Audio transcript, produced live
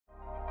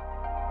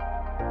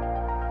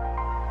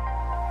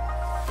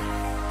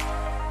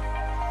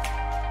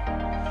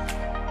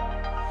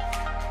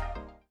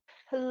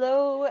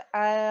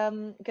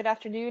Good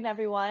afternoon,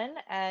 everyone,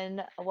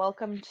 and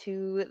welcome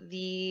to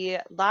the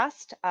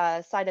last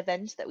side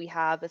event that we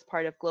have as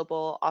part of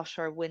Global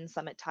Offshore Wind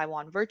Summit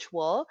Taiwan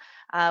Virtual,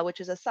 which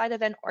is a side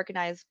event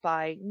organized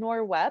by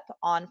Norwep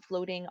on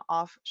floating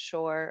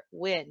offshore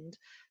wind.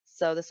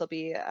 So this will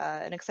be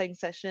an exciting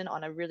session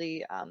on a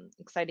really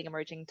exciting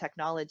emerging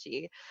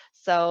technology.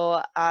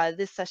 So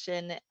this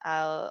session,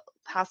 I'll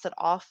pass it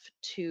off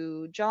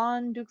to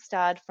John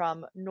Dukstad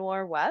from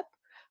Norwep,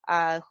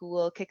 who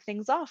will kick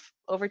things off.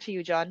 Over to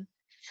you, John.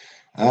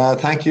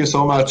 Thank you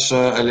so much,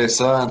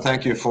 Alyssa, and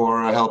thank you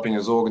for helping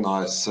us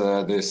organize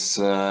this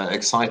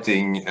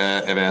exciting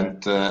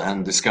event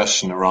and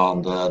discussion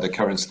around the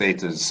current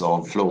status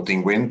of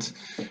floating wind.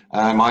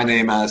 My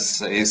name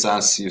is,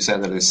 as you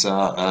said,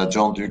 Alyssa,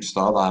 John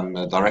Dukstad. I'm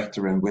a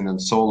director in wind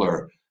and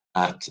solar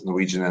at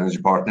Norwegian Energy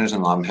Partners,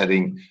 and I'm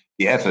heading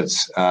the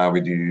efforts we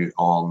do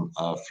on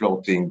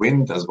floating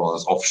wind as well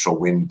as offshore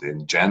wind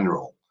in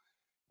general.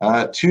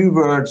 Two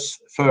words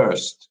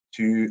first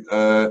to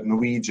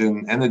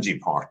Norwegian Energy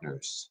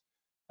Partners.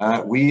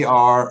 We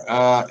are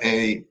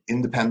an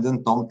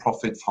independent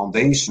non-profit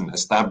foundation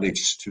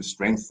established to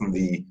strengthen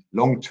the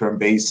long-term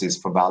basis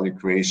for value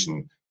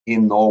creation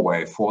in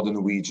Norway for the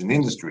Norwegian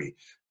industry.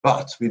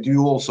 But we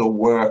do also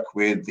work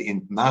with the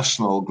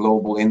international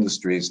global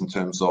industries in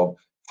terms of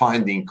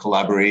finding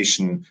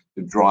collaboration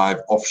to drive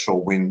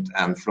offshore wind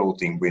and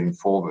floating wind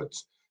forward.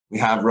 We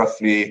have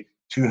roughly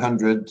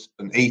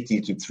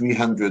 280 to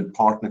 300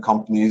 partner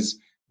companies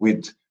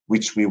with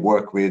which we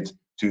work with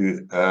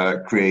to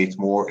create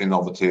more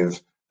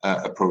innovative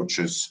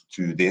approaches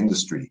to the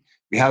industry.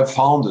 We have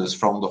founders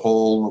from the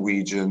whole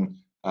Norwegian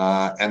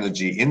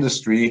energy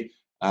industry,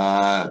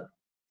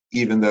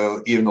 even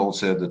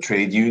also the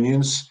trade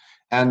unions,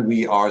 and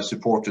we are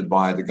supported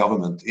by the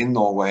government in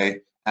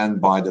Norway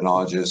and by the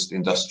largest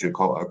industrial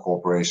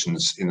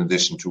corporations, in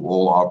addition to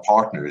all our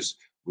partners,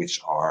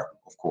 which are,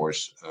 of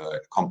course,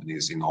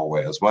 companies in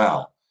Norway as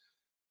well.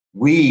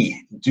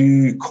 We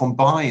do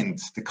combine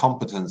the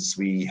competence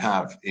we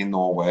have in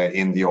Norway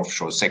in the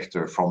offshore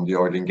sector from the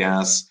oil and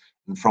gas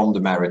and from the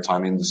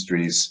maritime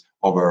industries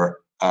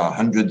over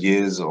 100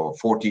 years or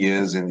 40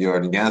 years in the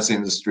oil and gas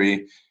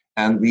industry.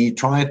 And we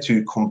try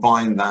to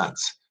combine that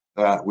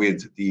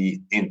with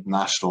the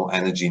international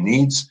energy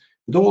needs,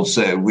 but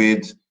also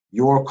with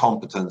your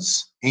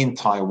competence in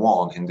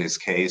Taiwan, in this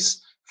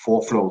case,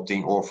 for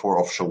floating or for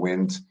offshore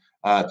wind,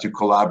 to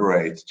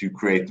collaborate to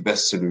create the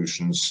best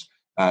solutions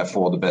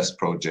for the best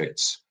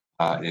projects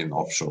in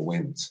offshore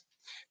wind.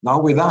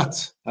 Now with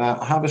that,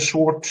 I have a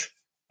short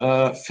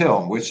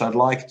film which I'd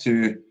like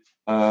to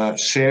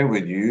share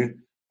with you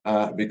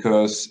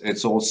because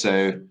it's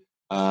also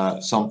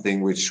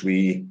something which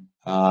we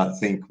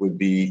think would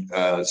be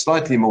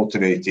slightly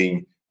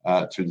motivating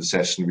to the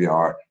session we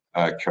are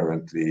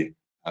currently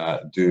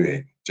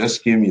doing.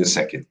 Just give me a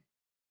second.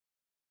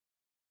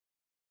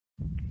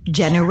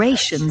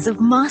 Generations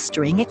of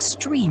mastering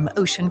extreme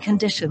ocean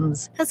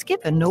conditions has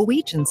given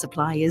Norwegian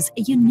suppliers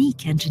a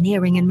unique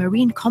engineering and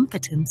marine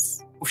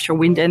competence. Offshore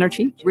wind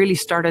energy really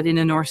started in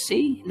the North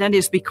Sea. That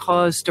is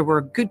because there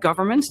were good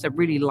governments that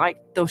really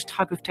liked those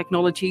type of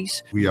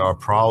technologies. We are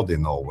proud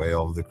in Norway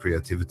of the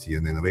creativity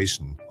and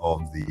innovation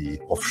of the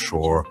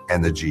offshore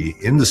energy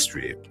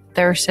industry.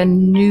 There's a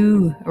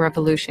new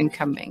revolution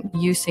coming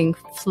using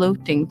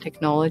floating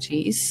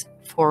technologies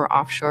for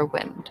offshore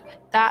wind.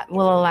 That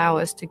will allow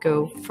us to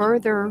go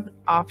further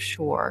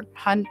offshore,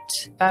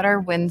 hunt better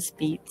wind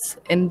speeds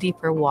in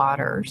deeper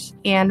waters,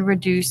 and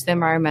reduce the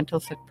environmental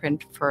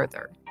footprint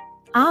further.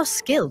 Our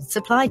skilled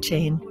supply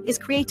chain is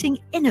creating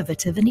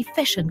innovative and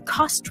efficient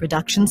cost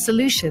reduction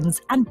solutions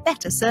and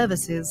better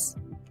services.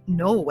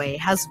 Norway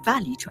has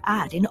value to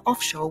add in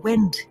offshore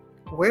wind.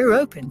 We're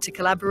open to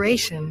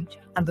collaboration,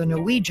 and the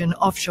Norwegian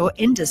offshore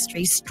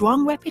industry's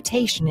strong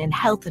reputation in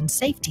health and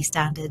safety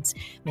standards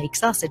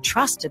makes us a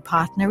trusted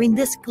partner in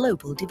this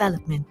global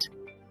development.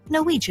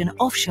 Norwegian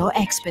offshore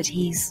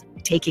expertise,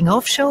 taking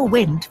offshore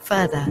wind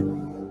further.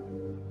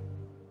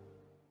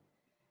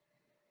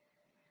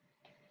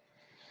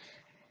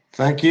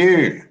 Thank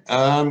you.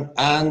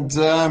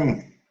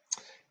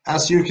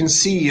 As you can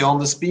see on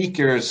the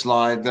speaker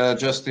slide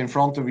just in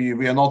front of you,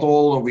 we are not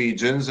all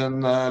Norwegians,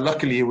 and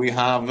luckily we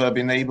have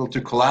been able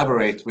to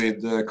collaborate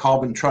with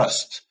Carbon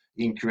Trust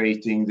in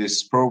creating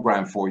this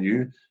program for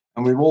you.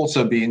 And we've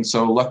also been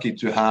so lucky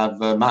to have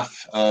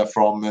MAF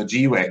from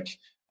GWEC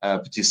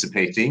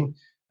participating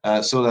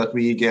so that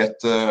we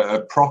get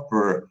a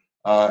proper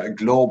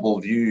global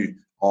view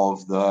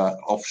of the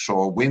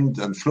offshore wind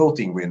and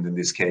floating wind, in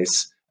this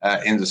case,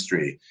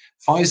 industry.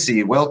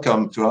 Faisi,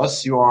 welcome to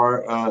us. You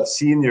are a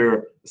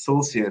senior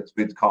associate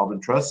with Carbon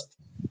Trust,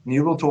 and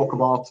you will talk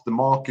about the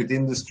market,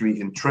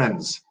 industry and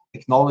trends,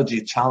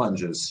 technology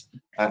challenges,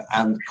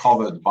 and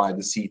covered by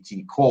the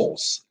CT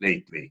calls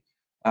lately.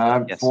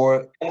 Yes.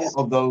 For all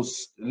of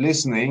those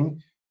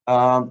listening,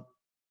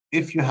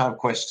 if you have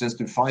questions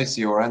to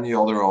Faisi or any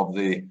other of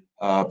the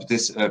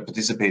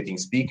participating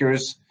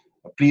speakers,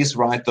 please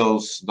write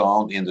those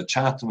down in the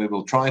chat and we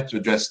will try to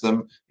address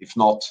them. If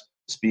not,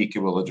 the speaker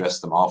will address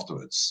them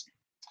afterwards.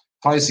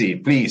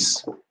 Faisy,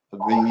 please,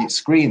 the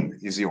screen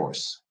is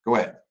yours. Go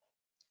ahead.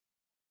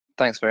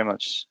 Thanks very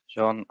much,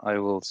 John. I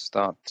will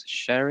start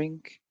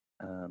sharing,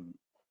 and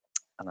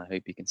I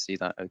hope you can see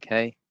that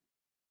okay.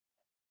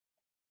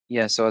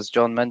 Yeah, so as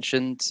John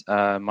mentioned,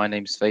 my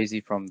name's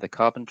Faisy from the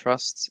Carbon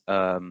Trust,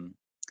 and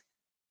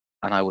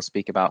I will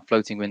speak about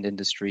floating wind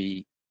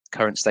industry,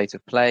 current state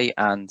of play,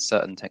 and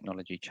certain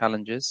technology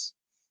challenges.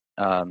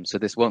 So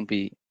this won't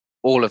be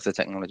all of the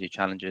technology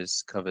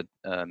challenges covered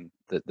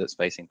that's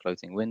facing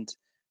floating wind,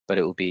 but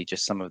it will be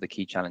just some of the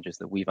key challenges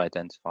that we've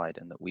identified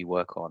and that we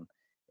work on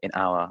in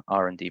our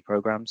R&D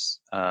programs.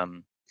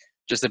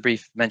 Just a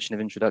brief mention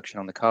of introduction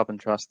on the Carbon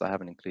Trust. I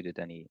haven't included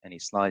any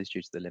slides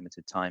due to the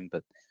limited time,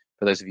 but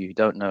for those of you who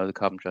don't know, the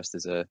Carbon Trust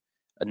is a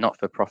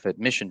not-for-profit,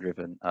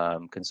 mission-driven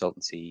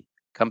consultancy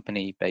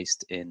company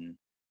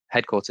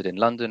headquartered in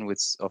London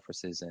with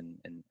offices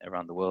in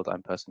around the world.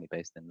 I'm personally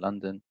based in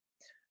London.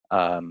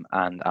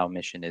 And our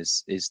mission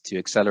is to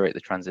accelerate the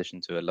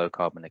transition to a low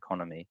carbon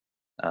economy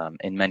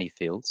in many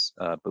fields,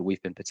 but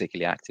we've been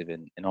particularly active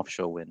in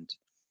offshore wind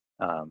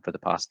for the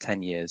past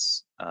 10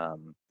 years,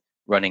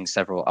 running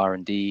several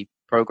R&D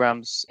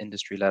programs,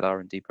 industry-led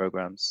R&D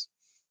programs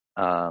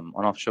on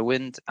offshore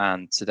wind.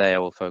 And today I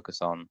will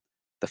focus on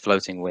the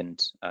floating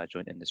wind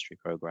joint industry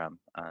program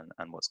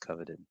and what's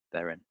covered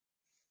therein.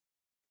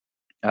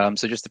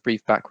 So just a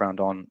brief background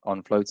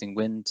on floating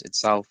wind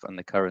itself and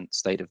the current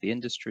state of the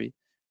industry.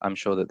 I'm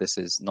sure that this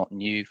is not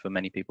new for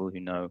many people who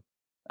know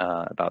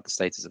about the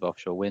status of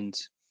offshore wind.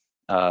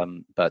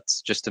 But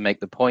just to make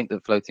the point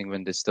that floating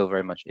wind is still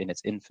very much in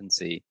its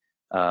infancy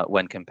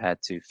when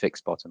compared to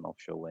fixed bottom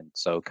offshore wind.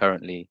 So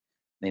currently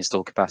the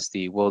installed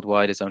capacity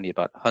worldwide is only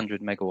about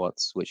 100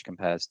 megawatts, which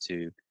compares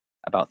to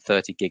about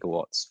 30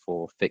 gigawatts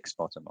for fixed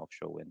bottom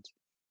offshore wind.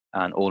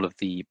 And all of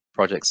the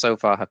projects so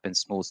far have been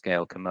small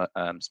scale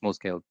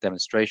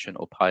demonstration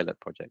or pilot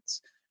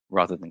projects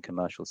rather than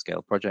commercial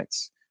scale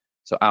projects.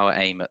 So our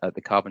aim at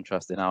the Carbon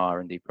Trust in our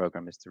R&D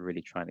program is to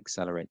really try and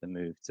accelerate the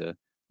move to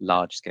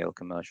large scale,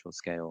 commercial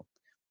scale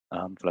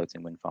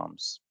floating wind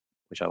farms,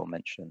 which I will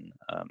mention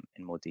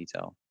in more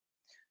detail.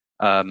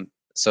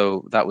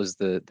 So that was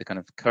the kind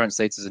of current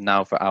status, and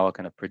now for our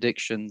kind of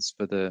predictions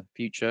for the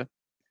future.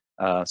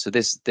 So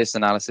this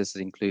analysis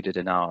is included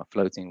in our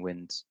floating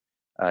wind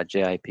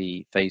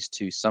JIP Phase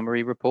 2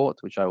 summary report,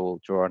 which I will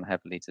draw on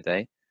heavily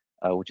today,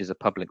 which is a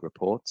public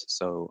report.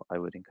 So I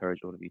would encourage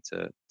all of you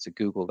to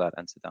Google that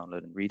and to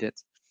download and read it.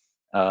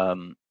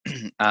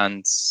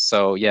 And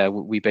so, yeah,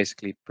 we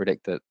basically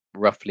predict that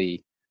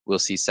roughly we'll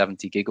see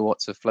 70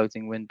 gigawatts of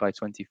floating wind by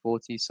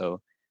 2040.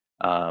 So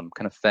kind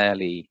of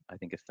fairly, I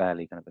think a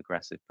fairly kind of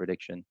aggressive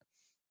prediction.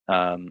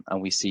 And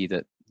we see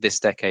that this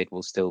decade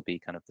will still be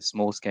kind of the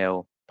small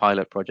scale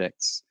pilot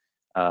projects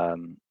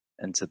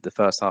into the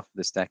first half of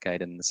this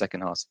decade, and the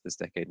second half of this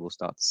decade we'll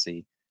start to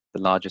see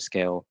the larger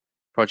scale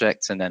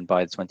projects, and then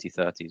by the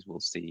 2030s we'll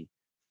see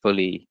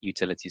fully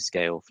utility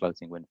scale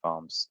floating wind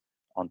farms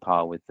on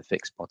par with the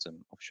fixed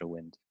bottom offshore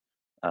wind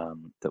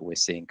that we're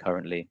seeing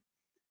currently.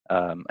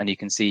 And you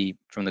can see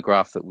from the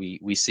graph that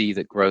we see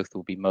that growth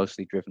will be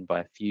mostly driven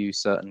by a few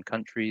certain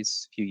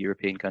countries, few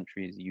European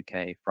countries,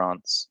 UK,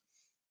 France,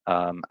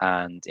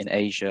 and in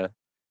Asia,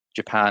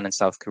 Japan and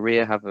South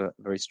Korea have a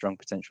very strong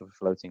potential for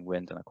floating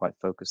wind and are quite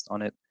focused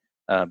on it.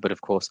 But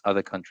of course,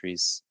 other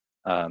countries,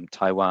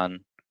 Taiwan,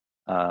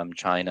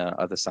 China,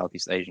 other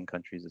Southeast Asian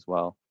countries as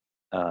well,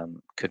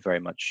 could very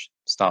much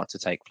start to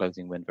take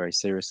floating wind very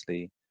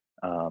seriously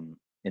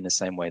in the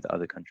same way that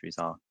other countries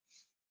are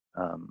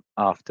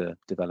after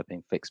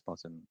developing fixed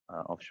bottom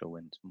offshore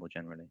wind more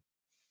generally.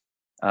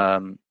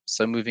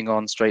 So moving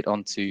on straight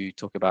on to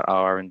talk about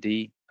our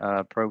R&D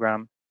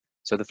program.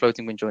 So the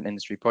floating wind joint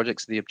industry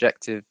projects, the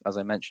objective, as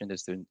I mentioned,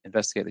 is to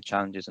investigate the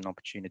challenges and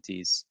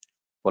opportunities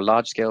for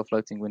large-scale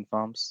floating wind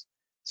farms.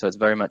 So it's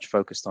very much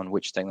focused on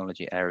which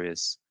technology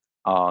areas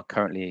are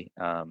currently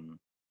kind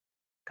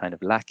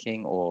of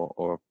lacking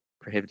or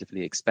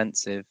prohibitively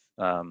expensive,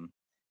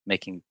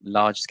 making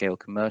large-scale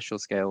commercial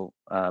scale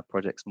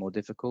projects more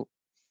difficult.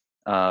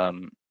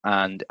 And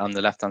on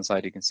the left-hand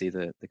side, you can see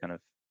the kind of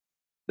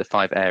the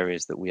 5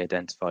 areas that we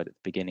identified at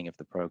the beginning of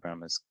the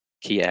program as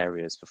key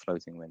areas for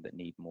floating wind that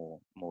need more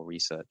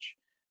research.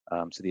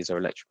 So these are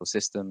electrical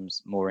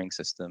systems, mooring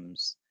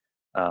systems,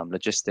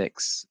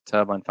 logistics,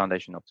 turbine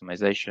foundation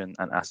optimization,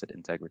 and asset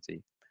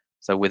integrity.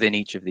 So within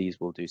each of these,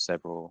 we'll do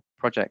several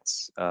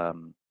projects,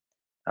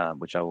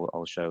 which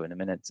I'll show in a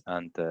minute.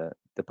 And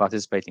the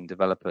participating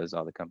developers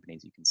are the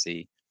companies you can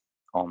see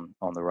on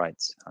the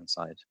right-hand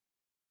side.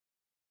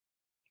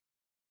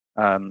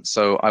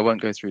 So I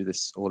won't go through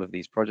all of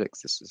these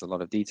projects. This is a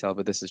lot of detail,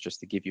 but this is just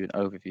to give you an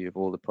overview of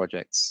all the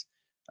projects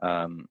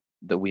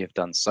that we have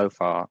done so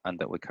far and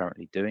that we're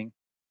currently doing.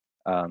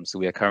 So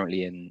we are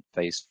currently in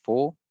phase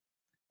 4.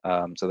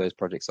 So those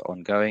projects are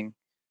ongoing.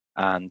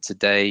 And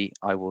today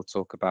I will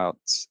talk about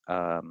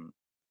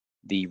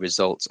the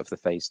results of the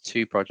phase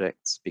 2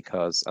 projects,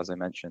 because as I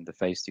mentioned, the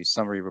phase 2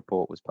 summary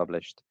report was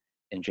published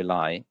in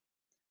July,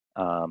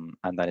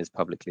 and that is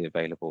publicly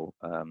available.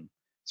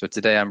 So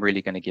today I'm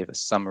really going to give a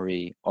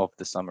summary of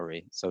the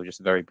summary. So just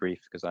very brief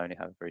because I only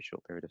have a very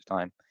short period of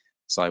time.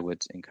 So I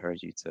would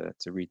encourage you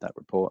to read that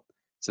report.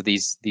 So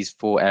these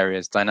 4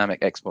 areas: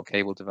 dynamic export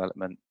cable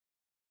development,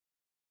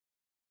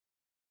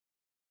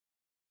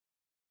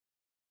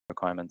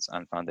 requirements,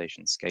 and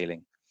foundation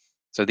scaling.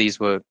 So these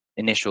were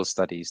initial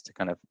studies to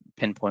kind of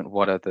pinpoint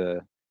what are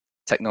the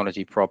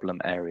technology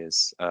problem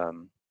areas.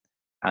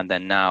 And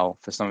then now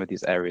for some of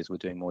these areas, we're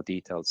doing more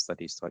detailed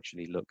studies to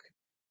actually look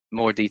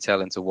more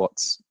detail into what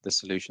the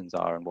solutions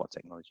are and what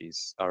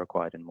technologies are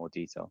required in more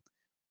detail.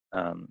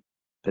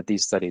 But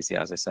these studies,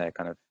 yeah, as I say, are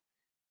kind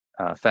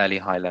of fairly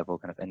high level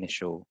kind of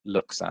initial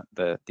looks at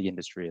the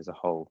industry as a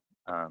whole,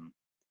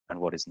 and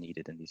what is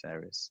needed in these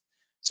areas.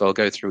 So I'll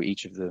go through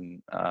each of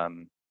them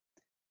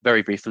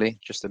very briefly,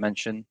 just to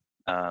mention.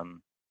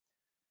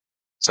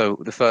 So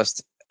the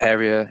first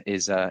area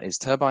is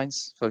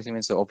turbines, floating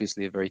wind. So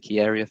obviously a very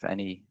key area for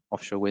any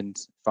offshore wind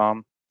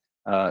farm.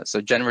 So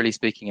generally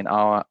speaking, in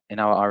our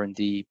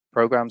R&D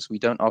programs, we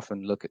don't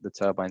often look at the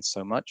turbines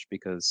so much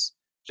because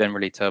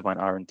generally turbine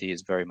R&D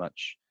is very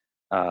much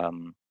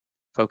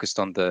focused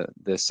on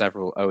the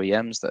several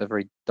OEMs that are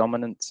very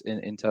dominant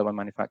in turbine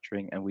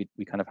manufacturing, and we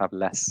kind of have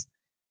less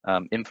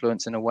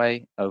influence in a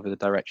way over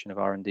the direction of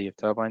R&D of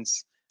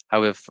turbines.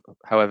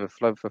 However,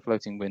 for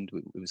floating wind,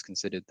 it was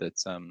considered that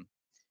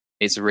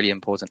it's a really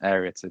important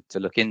area to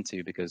look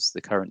into because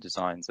the current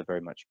designs are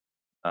very much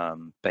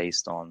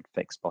based on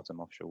fixed bottom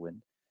offshore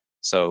wind.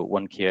 So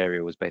one key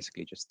area was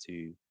basically just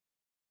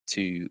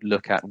to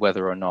look at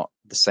whether or not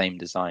the same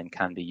design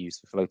can be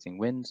used for floating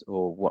wind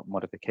or what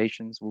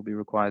modifications will be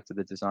required to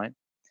the design.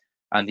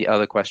 And the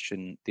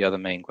other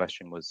main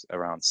question was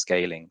around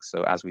scaling.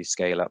 So as we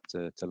scale up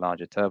to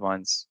larger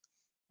turbines,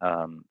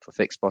 for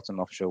fixed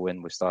bottom offshore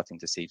wind, we're starting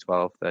to see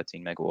 12,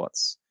 13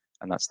 megawatts,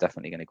 and that's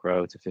definitely going to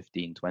grow to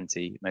 15,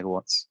 20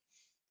 megawatts.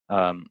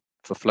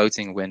 For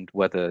floating wind,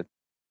 whether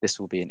this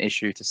will be an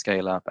issue to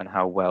scale up and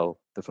how well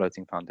the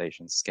floating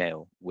foundations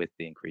scale with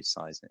the increased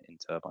size in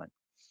turbine.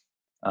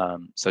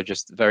 So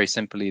just very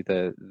simply,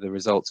 the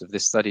results of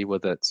this study were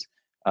that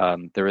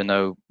there are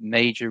no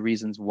major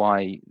reasons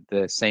why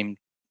the same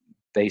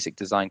basic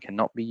design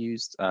cannot be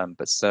used,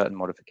 but certain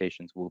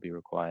modifications will be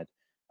required,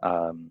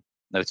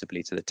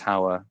 notably to the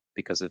tower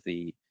because of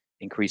the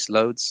increased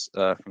loads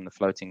from the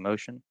floating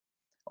motion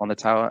on the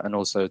tower, and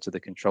also to the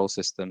control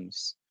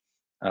systems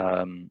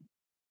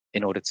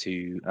in order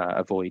to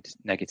avoid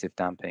negative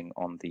damping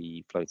on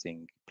the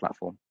floating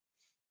platform.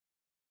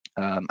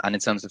 And in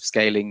terms of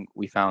scaling,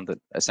 we found that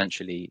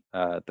essentially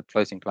the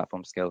floating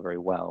platform scale very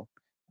well,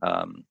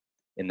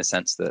 in the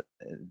sense that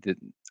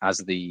as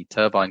the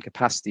turbine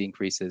capacity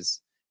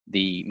increases,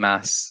 the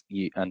mass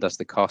and thus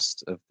the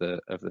cost of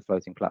the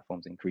floating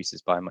platforms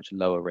increases by a much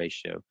lower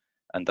ratio,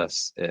 and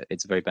thus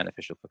it's very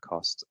beneficial for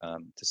cost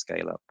to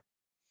scale up.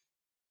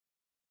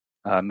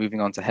 Moving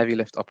on to heavy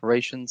lift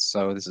operations.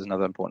 So this is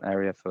another important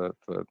area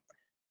for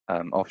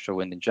offshore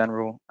wind in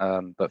general,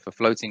 but for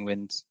floating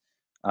wind,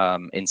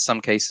 in some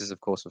cases, of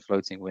course, for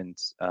floating wind,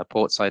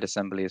 port side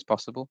assembly is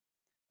possible,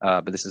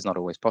 but this is not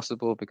always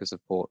possible because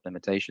of port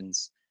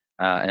limitations.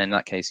 And in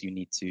that case, you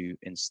need to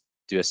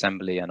do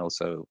assembly and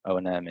also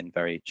O&M in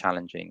very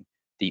challenging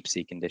deep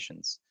sea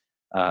conditions.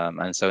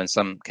 And so in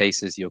some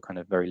cases, you're kind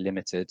of very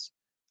limited.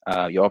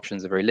 Your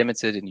options are very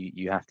limited, and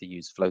you have to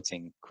use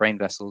floating crane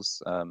vessels.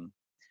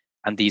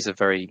 And these are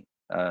very,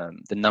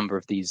 the number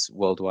of these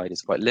worldwide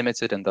is quite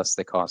limited, and thus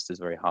the cost is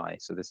very high.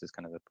 So this is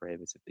kind of a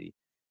prohibitively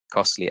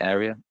costly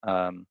area.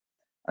 And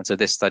so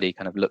this study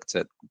kind of looked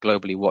at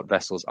globally what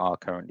vessels are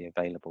currently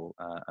available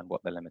and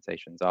what their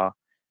limitations are.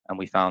 And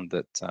we found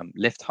that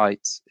lift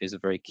height is a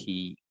very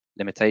key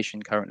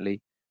limitation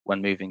currently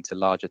when moving to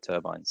larger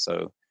turbines.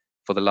 So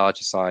for the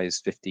larger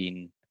size,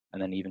 15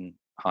 and then even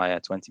higher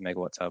 20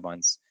 megawatt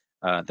turbines,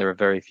 there are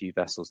very few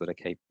vessels that are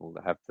capable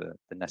that have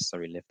the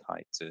necessary lift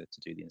height to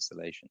do the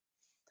installation.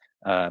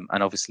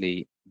 And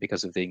obviously,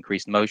 because of the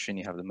increased motion,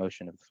 you have the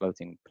motion of the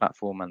floating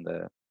platform and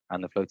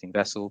the floating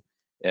vessel,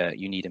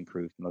 you need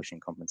improved motion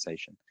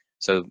compensation.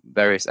 So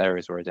various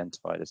areas were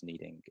identified as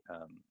needing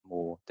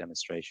more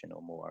demonstration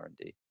or more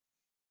R&D.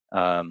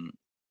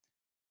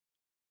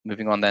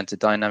 Moving on then to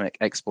dynamic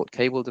export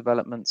cable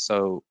development.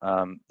 So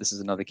this is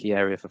another key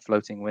area for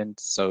floating wind.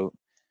 So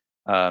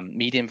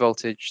medium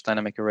voltage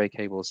dynamic array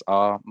cables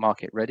are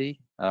market ready,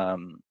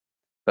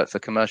 but for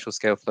commercial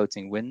scale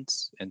floating wind,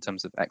 in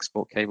terms of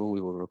export cable,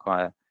 we will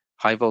require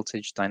high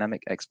voltage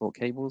dynamic export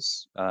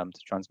cables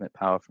to transmit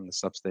power from the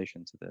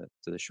substation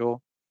to the shore.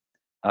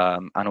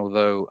 And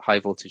although high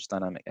voltage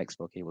dynamic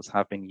export cables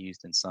have been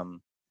used in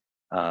some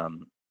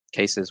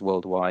cases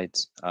worldwide,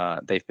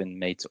 they've been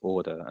made to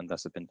order and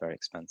thus have been very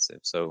expensive.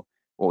 So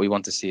what we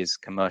want to see is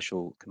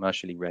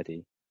commercially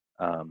ready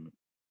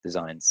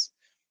designs.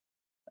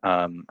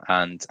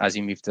 And as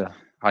you move to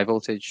high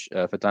voltage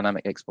for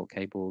dynamic export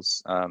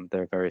cables,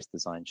 there are various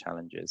design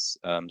challenges.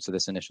 So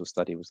this initial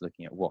study was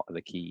looking at what are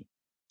the key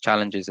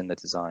challenges in the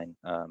design.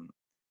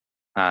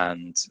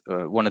 And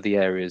one of the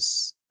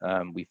areas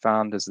we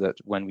found is that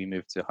when we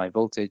move to high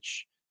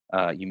voltage,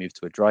 you move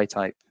to a dry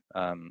type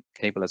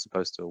cable as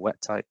opposed to a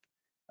wet type,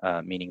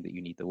 meaning that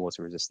you need the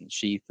water-resistant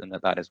sheath, and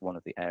that is one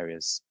of the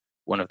areas,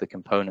 one of the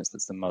components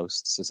that's the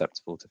most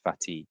susceptible to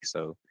fatigue.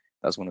 So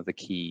that's one of the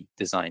key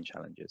design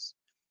challenges.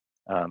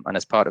 And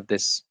as part of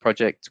this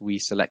project, we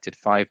selected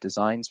 5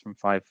 designs from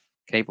 5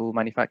 cable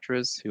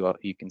manufacturers who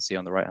you can see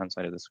on the right-hand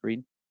side of the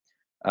screen,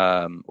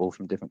 all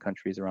from different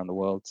countries around the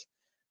world.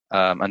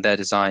 And their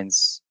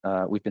designs,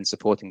 we've been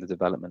supporting the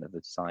development of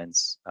the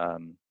designs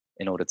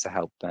in order to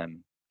help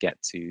them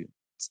get to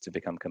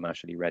become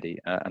commercially ready,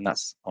 and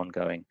that's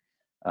ongoing.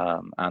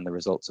 And the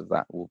results of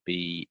that will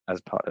be as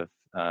part of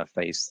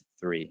phase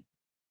 3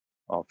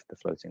 of the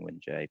floating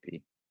wind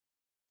JAP.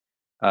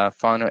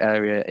 Final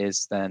area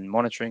is then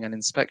monitoring and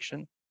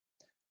inspection.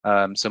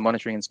 So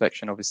monitoring and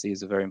inspection obviously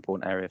is a very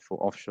important area for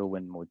offshore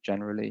wind more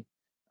generally,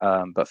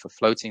 but for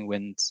floating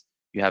wind,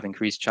 you have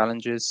increased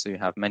challenges. So you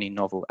have many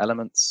novel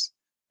elements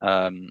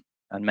and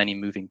many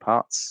moving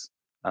parts.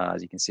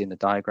 As you can see in the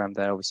diagram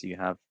there, obviously you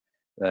have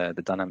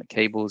the dynamic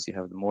cables, you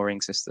have the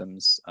mooring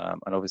systems,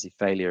 and obviously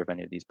failure of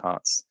any of these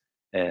parts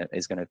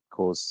is going to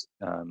cause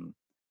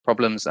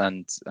problems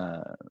and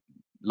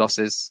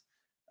losses.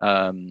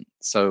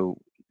 So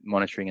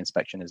monitoring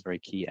inspection is a very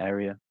key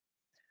area.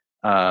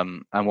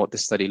 And what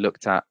this study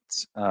looked at,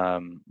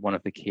 one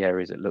of the key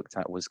areas it looked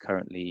at was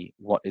currently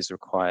what is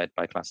required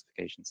by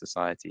classification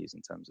societies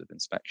in terms of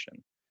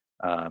inspection.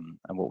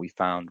 And what we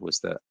found was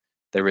that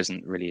there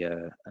isn't really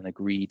an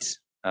agreed,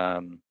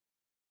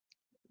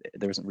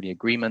 there isn't really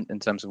agreement in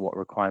terms of what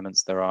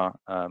requirements there are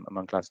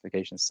among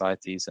classification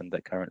societies, and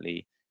that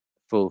currently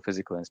full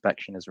physical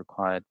inspection is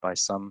required by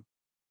some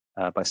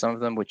of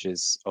them, which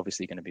is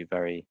obviously going to be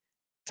very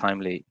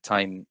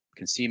time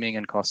consuming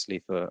and costly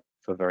for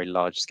very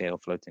large scale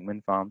floating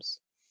wind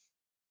farms.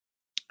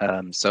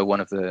 So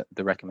one of the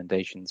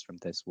recommendations from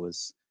this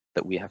was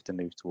that we have to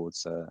move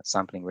towards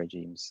sampling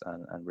regimes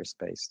and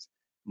risk-based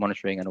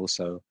monitoring, and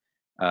also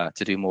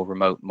to do more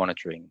remote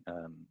monitoring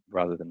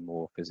rather than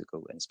more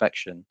physical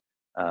inspection,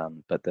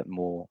 but that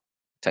more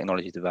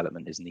technology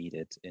development is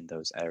needed in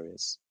those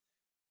areas.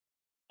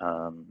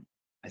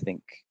 I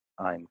think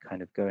I'm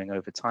kind of going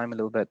over time a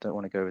little bit, don't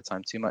want to go over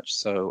time too much,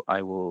 so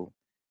I will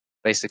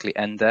basically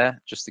end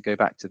there. Just to go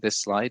back to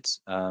this slide,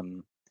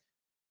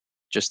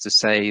 just to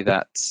say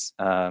that,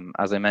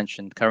 as I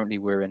mentioned, currently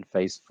we're in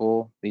phase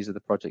 4. These are the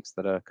projects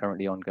that are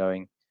currently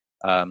ongoing,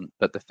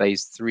 but the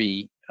phase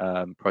 3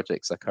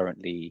 projects are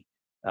currently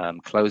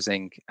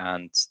closing,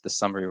 and the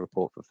summary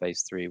report for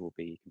phase 3 will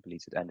be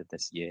completed end of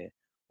this year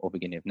or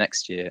beginning of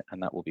next year,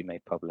 and that will be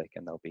made public,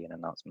 and there'll be an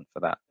announcement for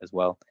that as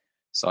well.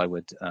 So I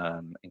would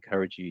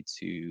encourage you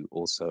to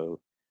also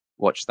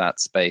watch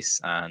that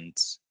space and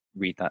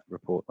read that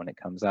report when it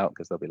comes out,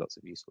 because there'll be lots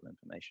of useful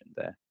information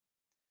there.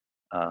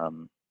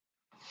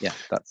 Yeah,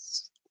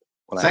 that's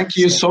what I have Thank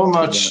to you say. so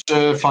much,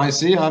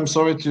 Faisy. I'm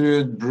sorry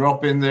to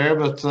drop in there,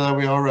 but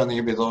we are running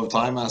a bit of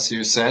time, as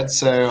you said.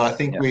 So I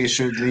think we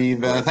should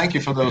leave. Thank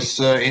you for those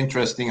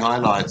interesting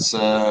highlights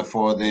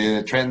for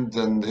the trend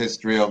and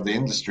history of the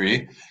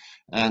industry,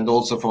 and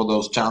also for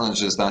those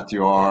challenges that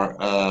you are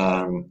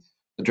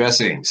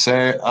addressing. So,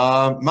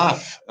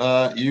 Maf,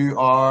 you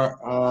are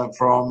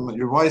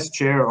you're vice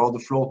chair of the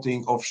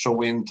Floating Offshore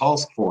Wind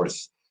Task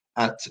Force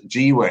at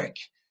GWEC.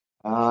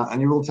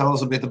 And you will tell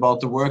us a bit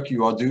about the work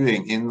you are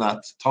doing in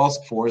that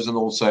task force, and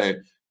also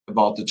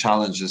about the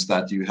challenges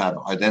that you have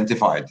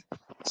identified.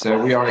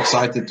 So we are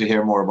excited to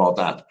hear more about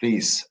that.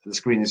 Please, the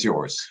screen is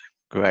yours.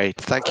 Great,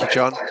 thank you,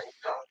 John.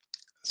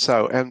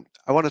 So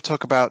I want to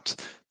talk about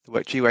the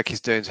work GWEC is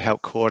doing to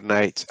help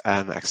coordinate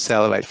and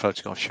accelerate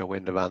floating offshore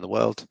wind around the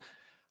world.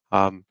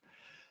 I'm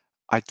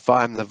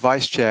the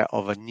vice chair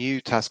of a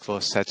new task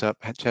force set up,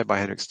 chaired by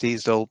Henrik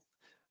Stiesdal.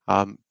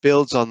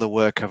 Builds on the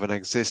work of an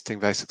existing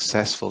very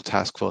successful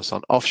task force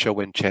on offshore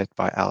wind chaired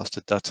by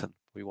Alistair Dutton.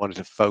 We wanted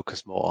to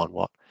focus more on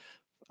what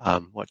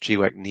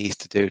GWEC needs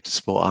to do to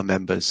support our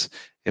members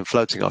in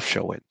floating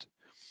offshore wind.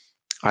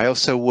 I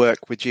also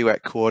work with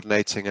GWEC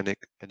coordinating an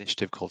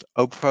initiative called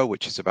OPRO,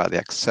 which is about the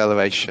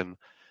acceleration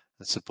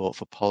and support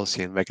for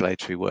policy and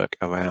regulatory work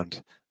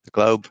around the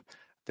globe,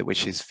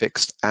 which is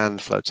fixed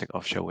and floating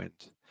offshore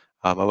wind.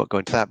 I won't go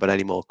into that, but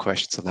any more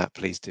questions on that,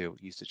 please do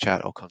use the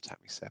chat or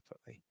contact me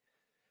separately.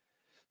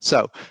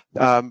 So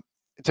in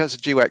terms of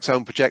GWEC's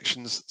own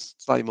projections,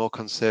 slightly more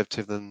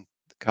conservative than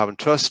the Carbon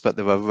Trust, but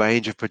there are a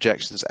range of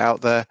projections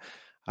out there.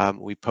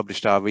 We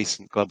published our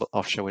recent Global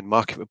Offshore Wind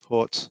Market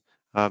Report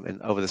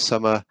over the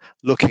summer,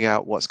 looking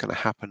at what's going to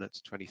happen at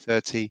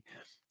 2030.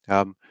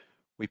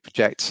 We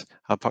project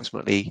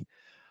approximately,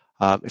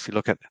 if you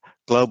look at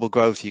global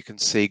growth, you can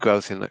see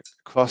growth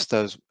across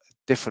those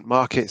different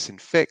markets in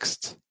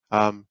fixed,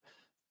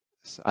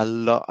 a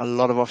lot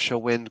of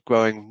offshore wind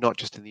growing not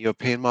just in the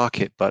European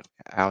market but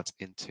out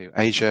into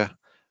Asia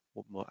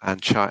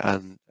and China,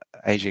 and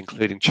Asia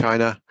including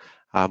China,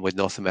 with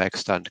North America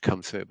starting to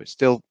come through, but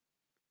still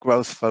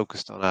growth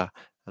focused on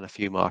a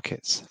few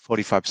markets.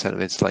 45%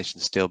 of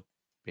installations still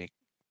being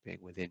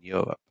within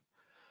Europe.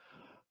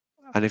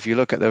 And if you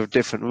look at the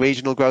different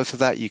regional growth of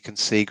that, you can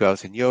see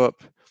growth in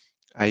Europe,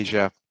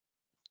 Asia,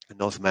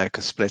 North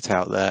America split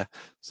out there.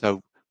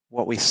 So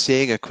what we're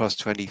seeing across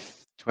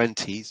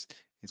 2020s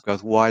is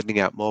growth widening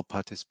out more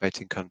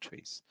participating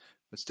countries,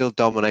 but still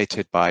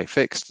dominated by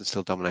fixed and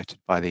still dominated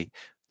by the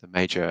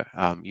major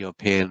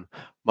European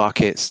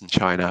markets and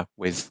China,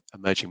 with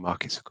emerging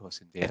markets, of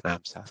course, in Vietnam,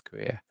 South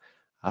Korea,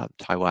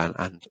 Taiwan,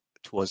 and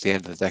towards the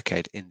end of the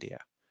decade, India.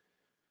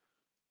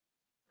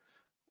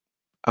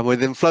 And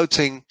within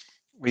floating,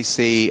 we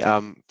see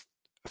a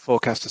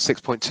forecast of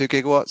 6.2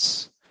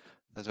 gigawatts.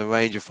 There's a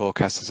range of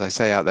forecasts, as I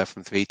say, out there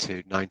from 3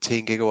 to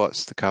 19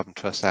 gigawatts. The Carbon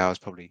Trust hour is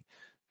probably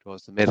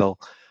towards the middle.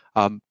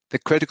 The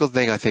critical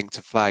thing, I think,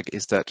 to flag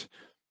is that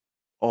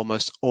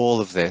almost all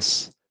of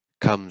this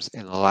comes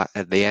in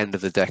at the end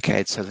of the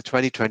decade. So the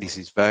 2020s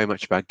is very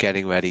much about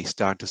getting ready,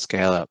 starting to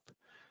scale up,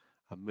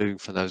 and moving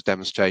from those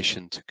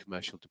demonstration to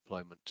commercial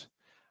deployment.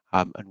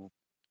 And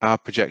our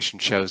projection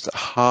shows that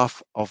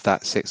half of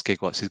that 6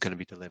 gigawatts is going to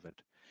be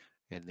delivered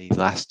in the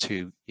last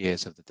 2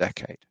 years of the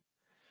decade.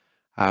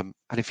 And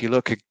if you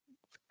look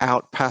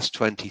out past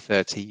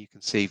 2030, you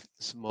can see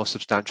some more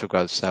substantial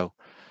growth. So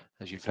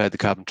as you've heard, the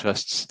Carbon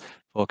Trust's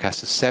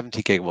forecast is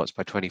 70 gigawatts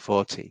by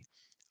 2040.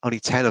 Only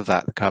 10 of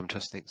that the Carbon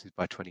Trust thinks is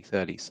by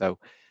 2030. So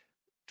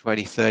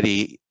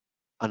 2030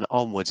 and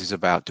onwards is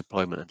about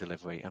deployment and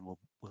delivery, and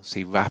we'll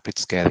see rapid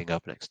scaling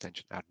up and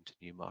extension out into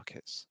new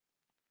markets.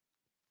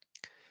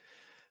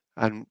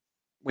 And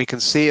we can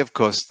see, of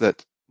course,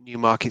 that new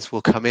markets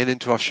will come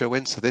into offshore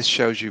wind. So this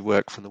shows you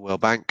work from the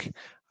World Bank,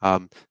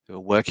 who are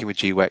working with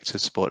GWEC to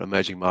support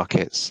emerging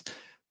markets.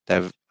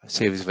 There are a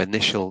series of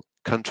initial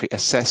country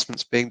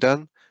assessments being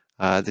done.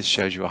 This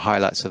shows you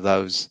highlights of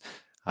those,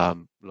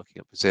 looking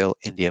at Brazil,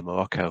 India,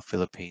 Morocco,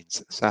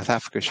 Philippines, South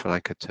Africa, Sri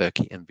Lanka,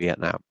 Turkey, and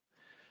Vietnam.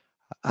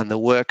 And the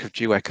work of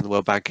GWEC and the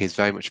World Bank is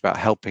very much about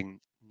helping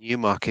new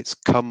markets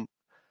come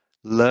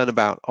learn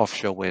about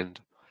offshore wind,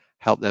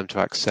 help them to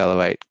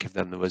accelerate, give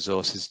them the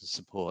resources and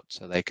support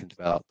so they can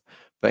develop.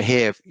 But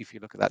here, if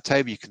you look at that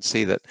table, you can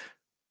see that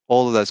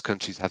all of those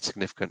countries have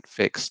significant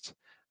fixed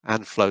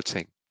and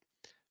floating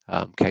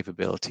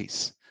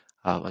capabilities,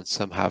 and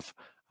some have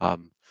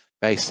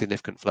very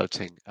significant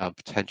floating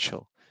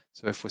potential.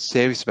 So if we're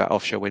serious about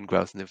offshore wind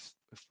growth, and if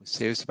we're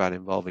serious about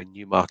involving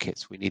new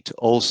markets, we need to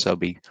also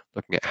be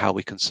looking at how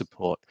we can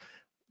support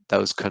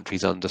those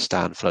countries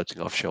understand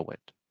floating offshore wind.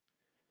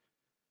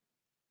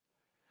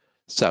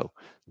 So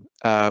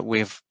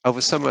we've over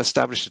summer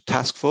established a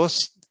task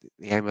force.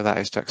 The aim of that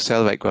is to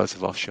accelerate growth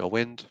of offshore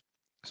wind.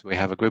 So we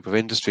have a group of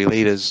industry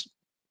leaders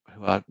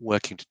who are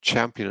working to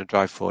champion and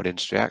drive forward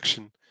industry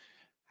action.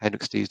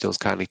 Hendrik Stiesdal is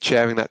currently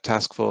chairing that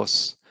task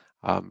force,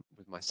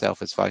 with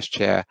myself as vice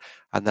chair,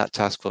 and that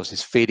task force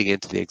is feeding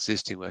into the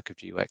existing work of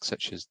GWEC,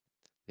 such as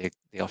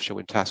the Offshore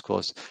Wind Task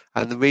Force,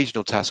 and the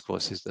regional task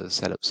forces that are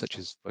set up, such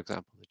as, for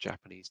example, the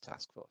Japanese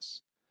task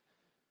force.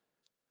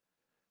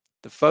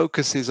 The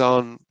focus is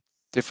on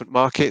different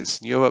markets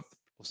in Europe,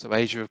 also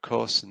Asia, of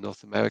course, and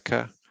North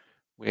America.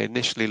 We're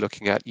initially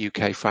looking at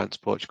UK, France,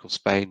 Portugal,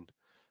 Spain,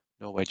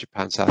 Norway,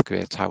 Japan, South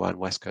Korea, Taiwan,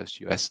 West Coast,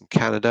 US, and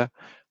Canada.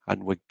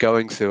 And we're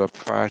going through a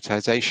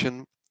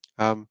prioritization,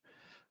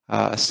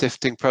 a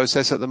sifting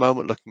process at the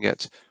moment, looking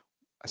at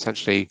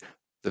essentially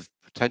the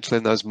potential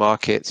in those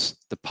markets,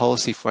 the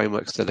policy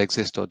frameworks that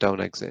exist or don't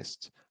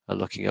exist, and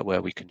looking at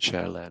where we can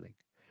share learning.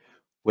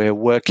 We're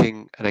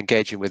working and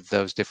engaging with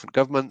those different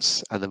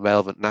governments and the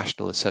relevant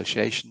national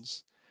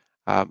associations,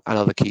 and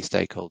other key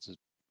stakeholders,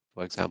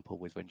 for example,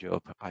 with Wind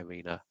Europe,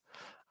 IRENA,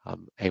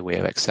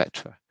 AWEA,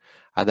 etc.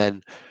 And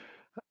then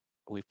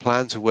we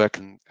plan to work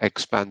and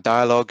expand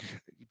dialogue,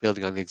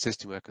 building on the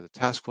existing work of the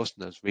task force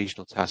and those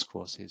regional task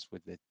forces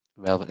with the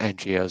relevant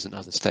NGOs and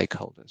other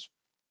stakeholders.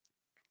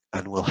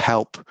 And we'll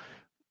help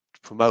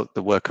promote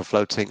the work of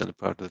floating and the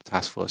product of the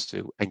task force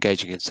through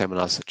engaging in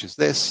seminars such as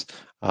this,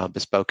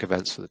 bespoke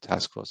events for the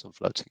task force on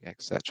floating,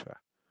 etc.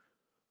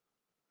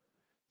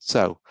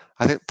 So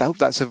I think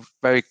that's a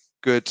very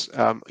good,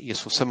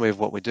 useful summary of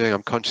what we're doing.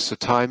 I'm conscious of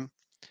time,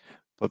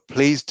 but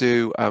please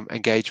do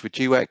engage with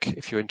GWEC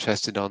if you're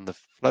interested on the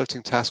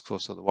floating task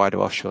force or the wider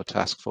offshore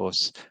task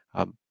force.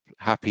 I'm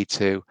happy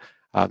to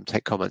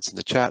take comments in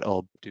the chat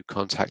or do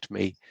contact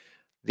me.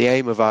 The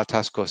aim of our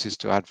task force is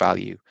to add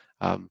value.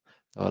 There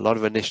are a lot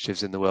of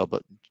initiatives in the world,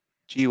 but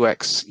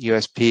GWEC's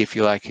USP, if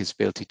you like, is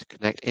the ability to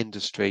connect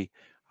industry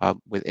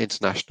with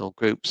international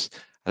groups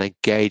and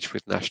engage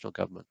with national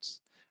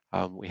governments.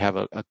 We have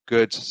a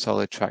good,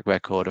 solid track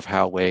record of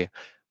how we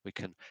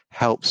can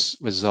help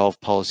resolve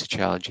policy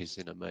challenges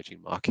in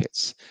emerging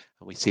markets.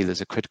 And we see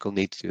there's a critical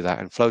need to do that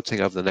in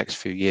floating over the next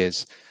few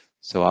years.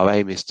 So our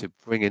aim is to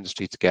bring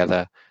industry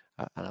together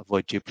and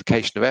avoid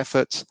duplication of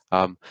efforts,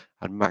 and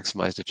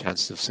maximize the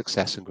chances of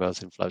success and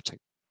growth in floating.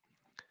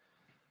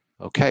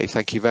 Okay,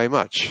 thank you very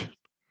much.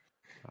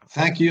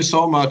 Thank you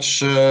so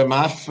much,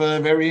 Maf.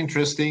 Very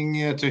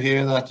interesting to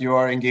hear that you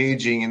are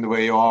engaging in the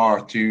way you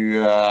are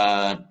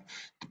to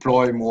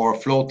deploy more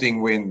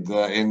floating wind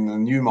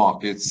in new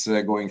markets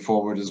going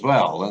forward as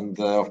well. And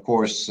of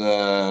course,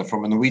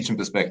 from a Norwegian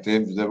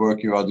perspective, the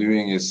work you are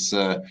doing is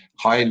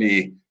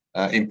highly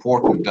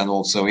important and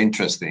also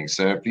interesting.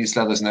 So please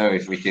let us know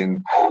if we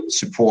can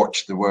support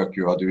the work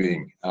you are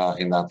doing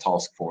in that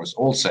task force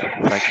also.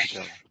 Thank you,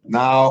 John.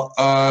 Now,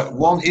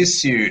 one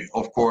issue,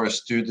 of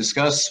course, to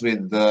discuss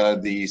with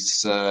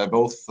these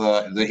both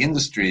the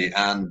industry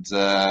and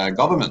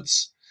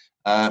governments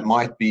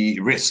might be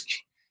risk.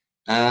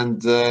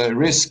 And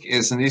risk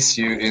is an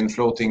issue in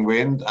floating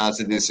wind as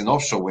it is in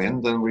offshore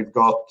wind. And we've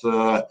got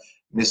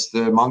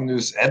Mr.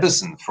 Magnus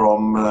Ebbesen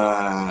from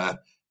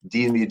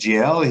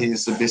DNVGL.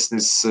 He's the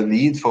business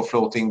lead for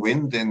floating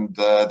wind in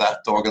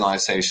that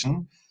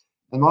organization.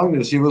 And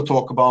Magnus, you will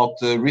talk about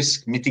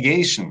risk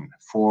mitigation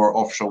for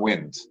offshore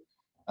wind.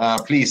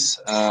 Please,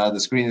 the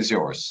screen is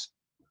yours.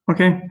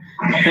 Okay,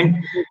 thank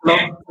you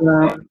a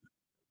lot.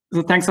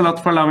 So thanks a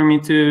lot for allowing me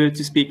to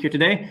speak here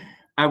today.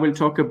 I will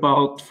talk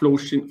about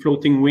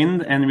floating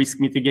wind and risk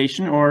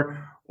mitigation,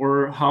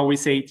 or how we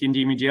say it in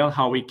DNVGL,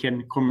 how we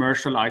can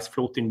commercialize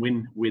floating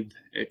wind with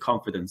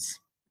confidence.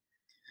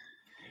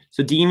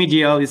 So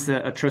DNVGL is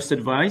a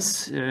trusted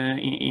voice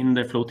in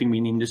the floating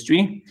wind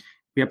industry.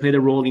 We have played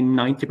a role in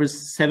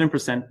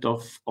 97%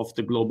 of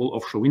the global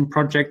offshore wind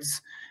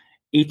projects.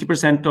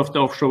 80% of the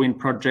offshore wind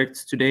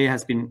projects today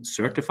has been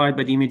certified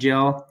by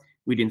DNVGL.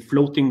 Within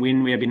floating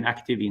wind, we have been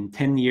active in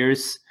 10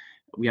 years.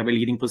 We have a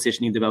leading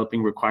position in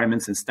developing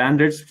requirements and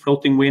standards.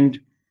 Floating wind,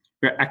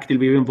 we're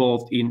actively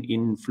involved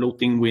in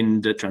floating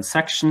wind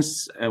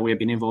transactions. We have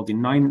been involved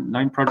in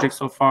nine projects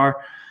so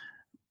far.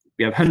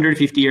 We have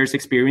 150 years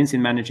experience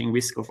in managing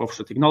risk of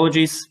offshore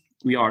technologies.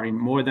 We are in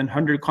more than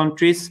 100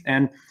 countries,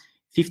 and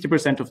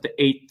 50% of the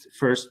 8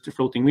 first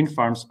floating wind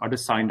farms are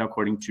designed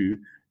according to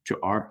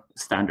our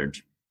standard.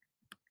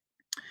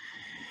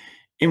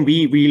 And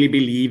we really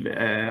believe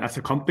as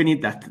a company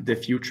that the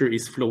future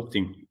is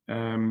floating.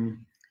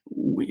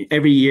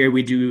 Every year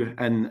we do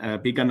a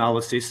big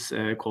analysis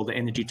called the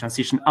Energy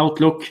Transition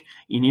Outlook.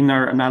 In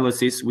our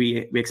analysis,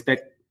 we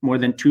expect more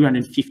than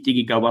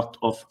 250 gigawatt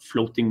of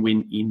floating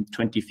wind in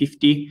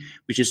 2050,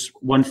 which is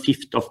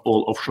 1/5 of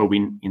all offshore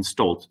wind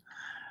installed.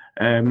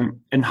 And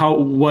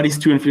what is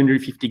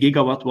 250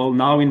 gigawatt? Well,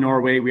 now in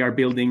Norway, we are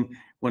building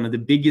one of the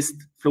biggest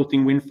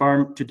floating wind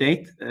farm to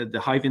date, the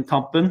Hywind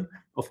Tampen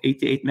of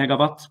 88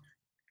 megawatt.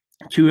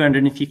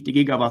 250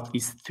 gigawatt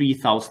is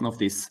 3,000 of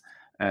this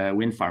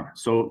wind farm.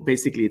 So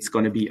basically, it's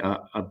going to be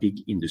a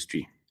big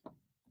industry.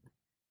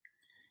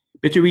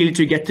 But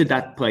to get to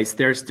that place,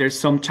 there's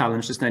some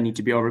challenges that need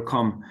to be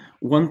overcome.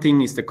 One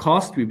thing is the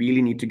cost. We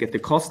really need to get the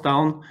cost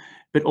down.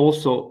 But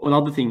also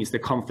another thing is the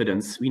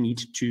confidence. We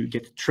need to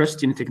get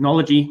trust in the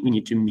technology. We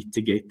need to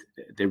mitigate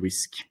the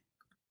risk.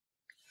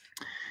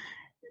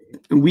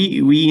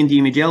 We in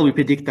DNVGL, we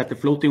predict that the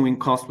floating wind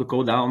cost will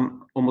go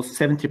down almost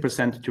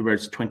 70%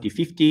 towards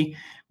 2050,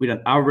 with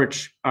an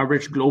average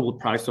global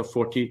price of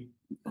 40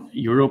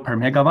 euro per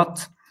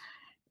megawatt.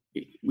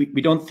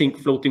 We don't think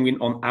floating wind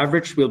on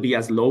average will be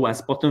as low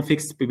as bottom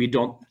fixed, but we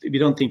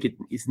don't think it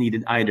is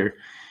needed either,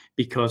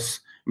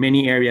 because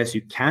many areas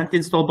you can't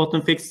install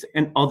bottom fixed,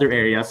 and other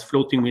areas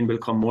floating wind will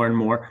come more and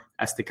more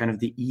as the kind of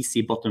the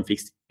easy bottom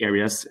fixed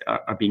areas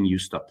are being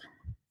used up.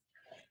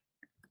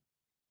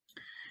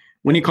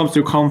 When it comes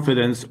to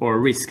confidence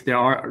or risk, there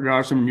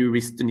are some new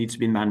risks that need to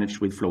be managed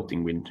with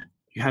floating wind.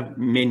 You have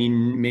many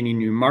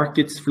new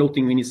markets.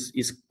 Floating wind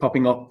is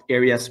popping up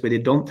areas where they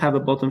don't have a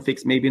bottom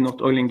fix, maybe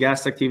not oil and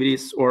gas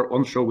activities or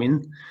onshore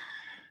wind.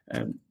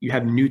 You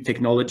have new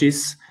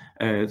technologies.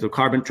 The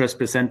Carbon Trust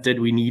presented,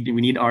 we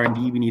need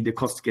R&D, we need the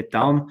cost to get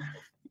down.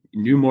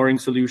 New mooring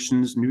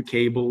solutions, new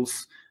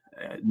cables,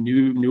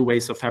 new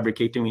ways of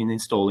fabricating and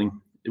installing.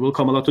 There will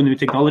come a lot of new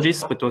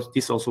technologies, but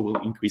this also will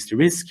increase the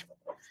risk.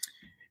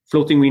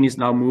 Floating wind is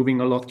now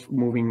moving a lot,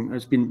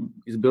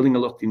 is building a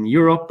lot in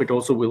Europe, but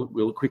also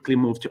will quickly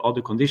move to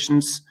other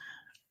conditions,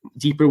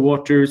 deeper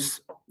waters,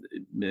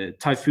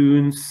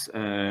 typhoons,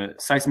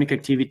 seismic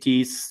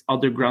activities,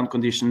 other ground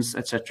conditions,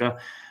 etc.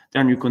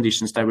 There are new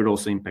conditions that will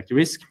also impact the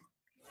risk.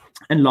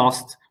 And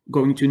last,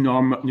 going to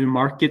new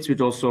markets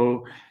would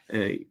also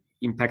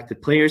impact the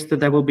players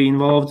that will be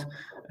involved.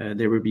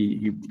 There will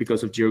be,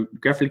 because of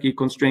geographical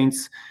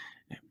constraints,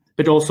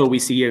 but also we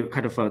see a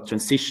kind of a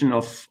transition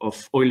of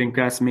oil and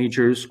gas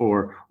majors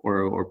or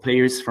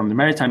players from the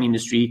maritime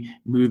industry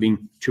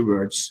moving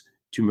towards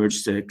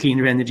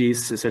cleaner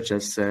energies such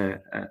as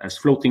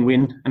floating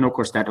wind, and of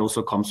course that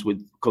also comes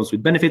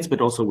with benefits,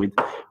 but also with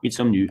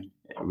some new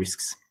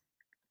risks.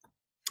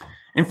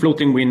 And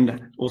floating wind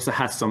also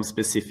has some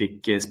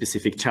specific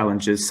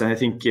challenges. I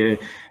think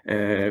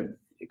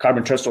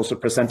Carbon Trust also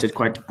presented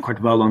quite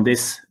well on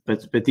this,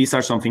 but these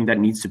are something that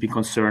needs to be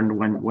concerned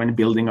when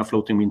building a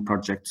floating wind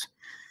project.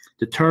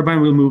 The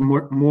turbine will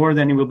move more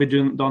than it will be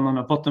done on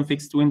a bottom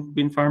fixed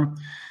wind farm.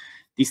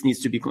 This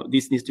needs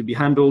to be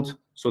handled.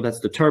 So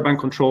that's the turbine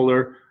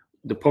controller.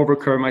 The power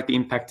curve might be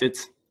impacted.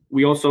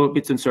 We also a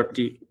bit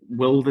uncertainty.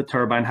 Will the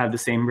turbine have the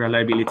same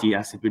reliability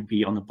as it would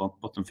be on a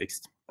bottom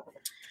fixed?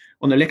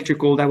 On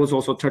electrical, that was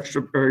also touched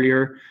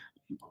earlier.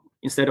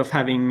 Instead of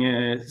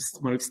having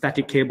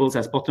static cables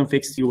as bottom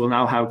fixed, you will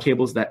now have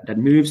cables that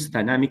moves,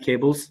 dynamic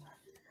cables,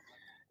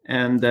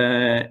 and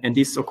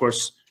this, of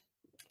course,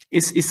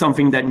 is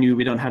something that new.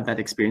 We don't have that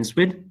experience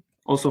with.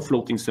 Also,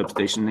 floating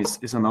substation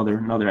is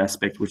another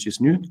aspect which is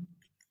new.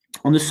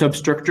 On the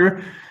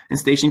substructure and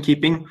station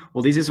keeping,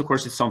 well, this is of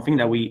course something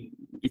that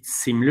it's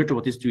similar to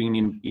what is doing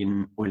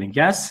in oil and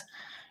gas,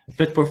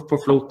 but for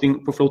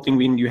floating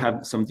wind you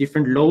have some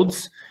different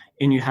loads,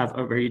 and you have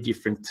a very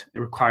different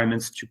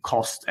requirements to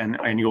cost,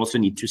 and you also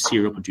need to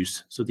zero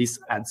produce. So this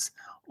adds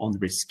on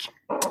risk.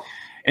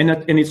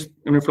 And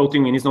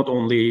floating wind is not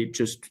only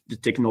just the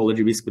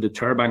technology risk with the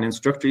turbine and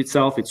structure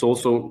itself, it's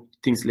also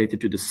things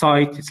related to the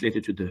site, it's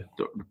related to the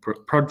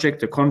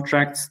project, the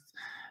contracts,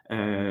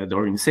 the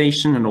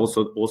organization, and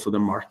also the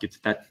market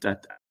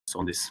that is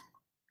on this.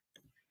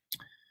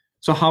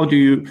 So how do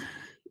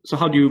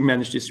you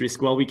manage this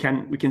risk? Well, we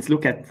can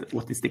look at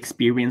what is the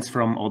experience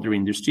from other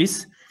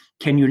industries.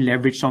 Can you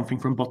leverage something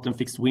from bottom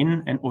fixed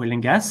wind and oil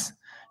and gas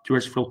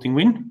towards floating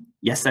wind?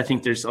 Yes, I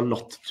think there's a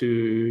lot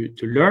to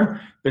learn,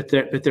 but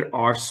there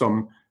are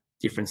some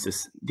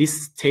differences.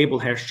 This table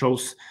here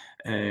shows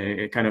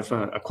kind of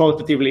a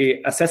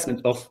qualitatively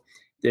assessment of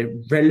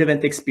the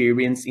relevant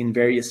experience in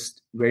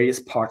various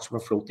parts of a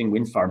floating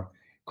wind farm,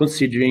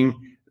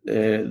 considering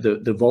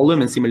the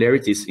volume and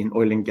similarities in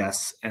oil and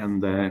gas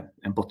and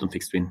bottom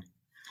fixed wind.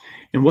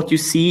 And what you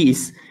see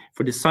is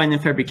for design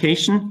and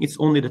fabrication, it's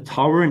only the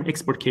tower and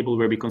export cable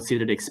where we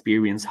consider the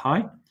experience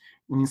high.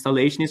 In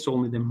installation, it's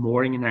only the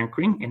mooring and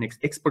anchoring, and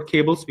export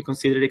cables we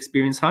consider the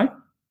experience high.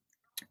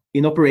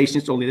 In operation,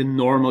 it's only the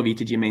normal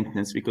VTG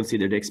maintenance we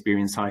consider the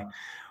experience high.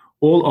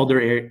 All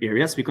other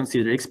areas we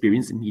consider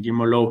experience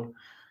medium or low.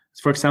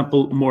 For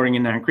example, mooring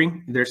and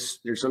anchoring, there's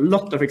a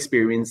lot of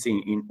experience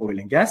in oil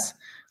and gas.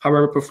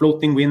 However, for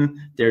floating wind,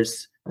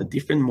 there's a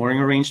different mooring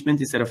arrangement.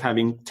 Instead of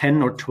having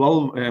 10 or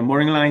 12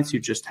 mooring lines, you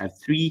just have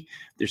 3.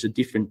 There's a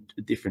different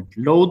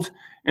load,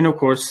 and of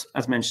course,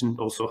 as mentioned,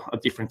 also a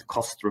different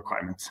cost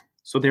requirement.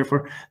 So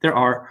therefore, there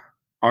are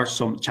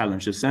some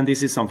challenges, and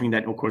this is something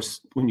that, of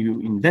course, when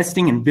you're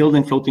investing and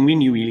building floating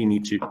wind, you really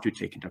need to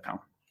take into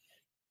account.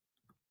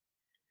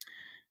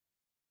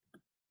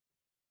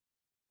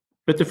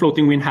 But the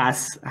floating wind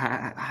has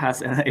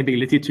an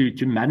ability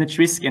to manage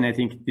risk, and I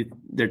think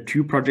there are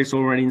 2 projects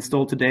already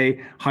installed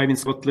today. Hive in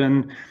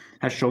Scotland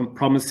has shown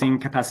promising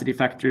capacity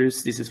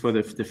factors. This is for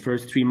the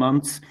first 3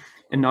 months,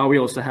 and now we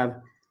also have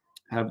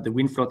the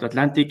Windfloat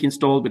Atlantic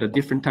installed with a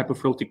different type of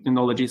float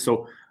technology.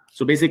 So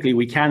basically,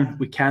 we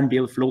can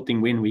build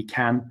floating wind. We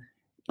can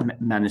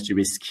manage the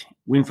risk.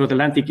 Windfloat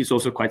Atlantic is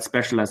also quite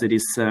special as it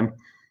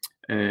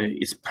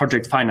is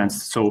project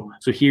financed. So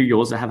here you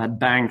also have had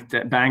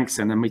banks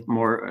and a bit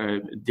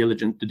more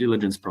diligent due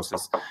diligence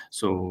process.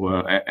 So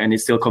and it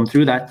still come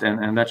through that,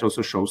 and that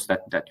also shows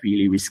that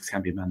really risks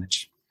can be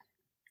managed.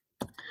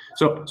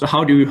 So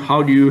how do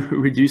you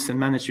reduce and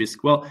manage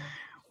risk? Well,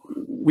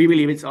 we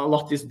believe a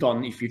lot is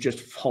done if you just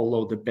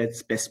follow the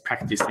best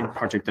practice in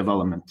project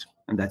development,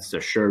 and that's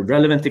a shared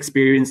relevant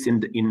experience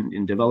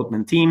in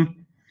development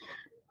team,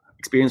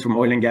 experience from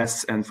oil and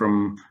gas and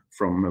from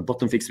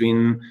bottom fixed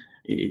wind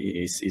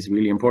is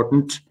really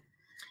important.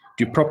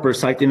 Do proper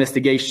site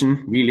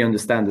investigation, really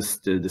understand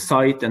the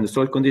site and the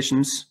soil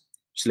conditions,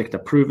 select a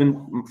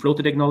proven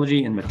floater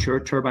technology and mature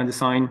turbine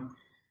design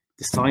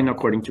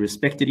according to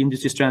respected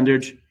industry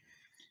standards,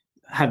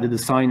 have the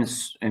design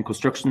and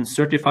construction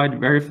certified,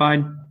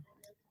 verified,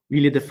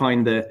 really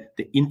define the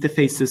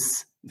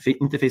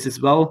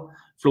interfaces well.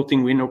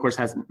 Floating wind, of course,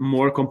 has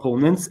more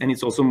components and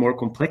it's also more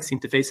complex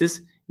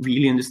interfaces.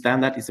 Really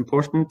understand that it's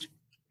important.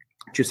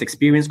 Choose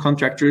experienced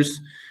contractors,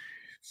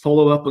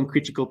 follow up on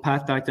critical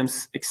path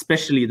items,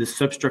 especially the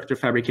substructure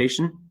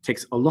fabrication.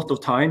 Takes a lot of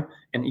time,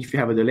 and if you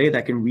have a delay,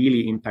 that can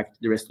really impact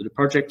the rest of the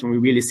project, and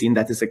we've really seen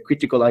that as a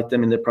critical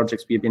item in the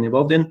projects we've been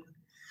involved in.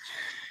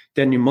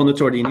 Then you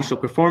monitor the initial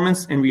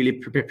performance and really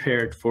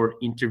prepared for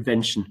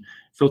intervention.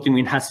 Floating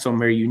wind has some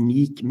very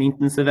unique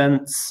maintenance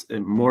events,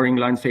 mooring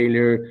line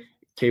failure,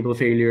 cable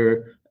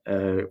failure,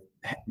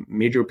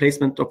 major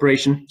replacement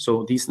operation,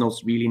 so these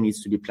notes really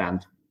needs to be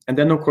planned. And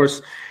then, of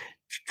course,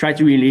 try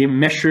to really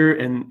measure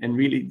and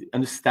really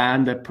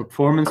understand the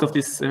performance of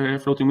this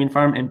floating wind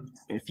farm and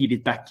feed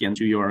it back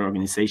into your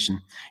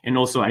organization. And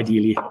also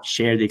ideally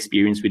share the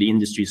experience with the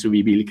industry so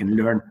we really can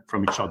learn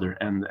from each other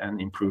and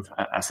improve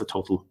as a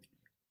total.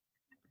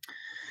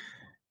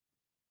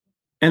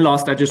 And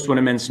last, I just want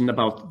to mention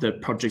about the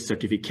project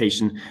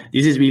certification.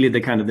 This is really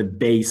the kind of the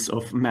base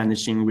of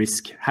managing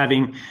risk.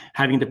 Having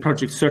the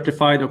project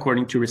certified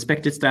according to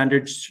respected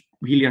standards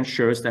really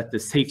ensures that the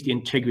safety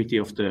integrity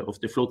of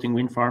the floating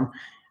wind farm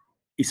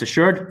is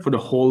assured for the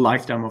whole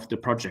lifetime of the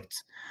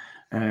project.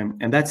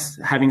 And that's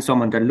having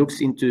someone that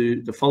looks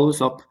into the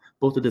follows up,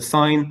 both the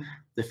design,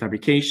 the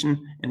fabrication,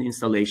 and the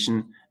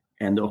installation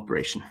and the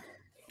operation.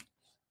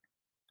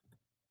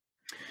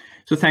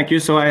 So thank you.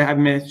 So I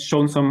have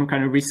shown some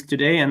kind of risk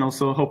today and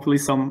also hopefully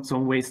some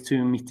ways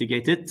to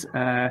mitigate it.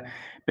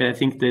 But I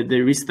think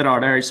the risks that are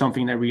there is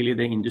something that really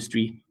the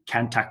industry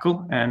can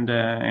tackle, and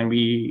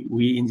we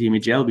in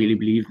DMGL really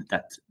believe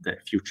that the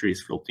future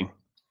is floating.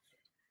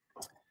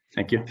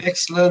 Thank you.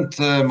 Excellent,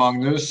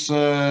 Magnus.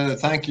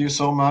 Thank you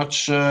so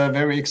much.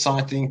 Very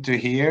exciting to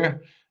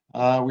hear.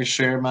 We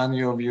share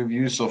many of your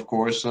views, of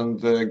course, and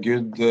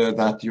good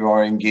that you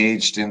are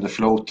engaged in the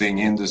floating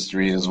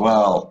industry as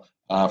well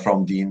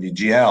from the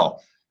DNVGL,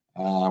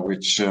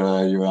 which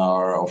you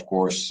are, of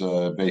course,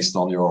 based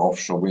on your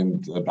offshore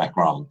wind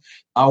background.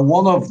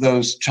 One of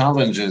those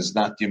challenges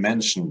that you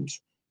mentioned,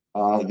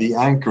 the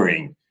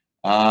anchoring,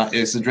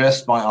 is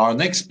addressed by our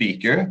next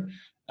speaker,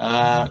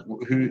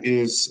 who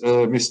is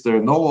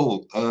Mr.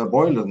 Noel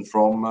Boylan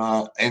from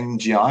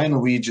NGI,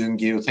 Norwegian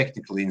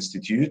Geotechnical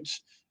Institute.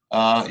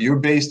 You're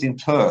based in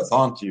Perth,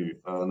 aren't you,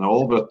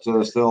 Noel, but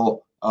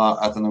still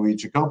at a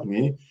Norwegian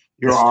company.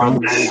 You are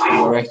the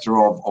director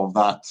of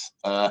that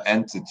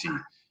entity.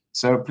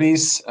 So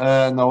please,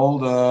 Noel,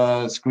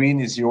 the screen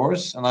is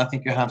yours, and I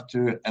think you have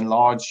to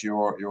enlarge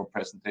your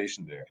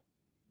presentation there.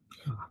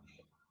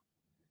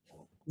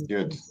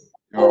 Good.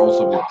 You're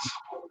also a bit...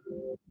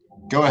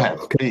 Go ahead,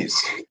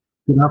 please.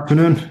 Good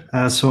afternoon.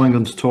 So I'm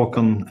going to talk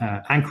on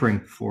anchoring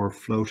for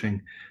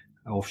floating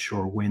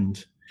offshore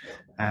wind.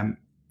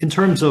 In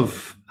terms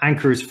of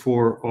anchors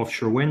for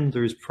offshore wind,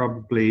 there's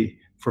probably,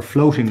 for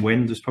floating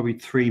wind, there's probably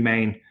three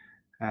main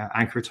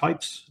anchor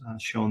types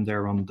shown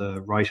there on the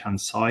right-hand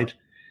side.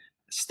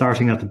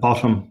 Starting at the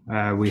bottom,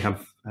 we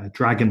have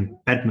dragon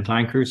bedment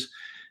anchors.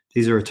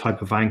 These are a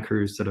type of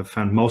anchors that have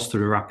found most of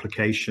their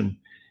application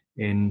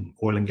in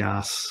oil and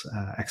gas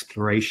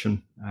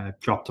exploration.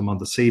 Drop them on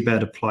the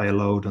seabed, apply a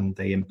load, and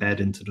they embed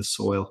into the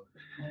soil.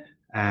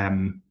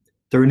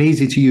 They're an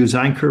easy to use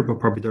anchor, but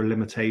probably their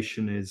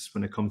limitation is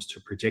when it comes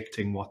to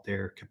predicting what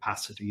their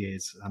capacity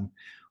is. And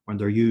when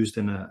they're used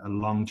in a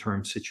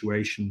long-term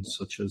situation,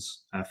 such as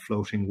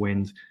floating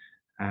wind,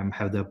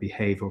 how they'll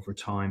behave over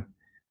time,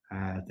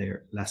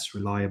 they're less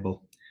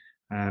reliable.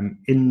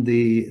 In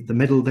the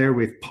middle there,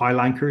 we have pile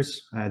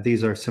anchors.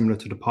 These are similar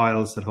to the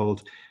piles that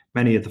hold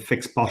many of the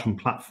fixed bottom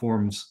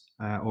platforms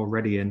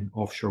already in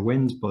offshore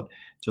wind, but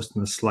just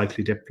in a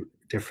slightly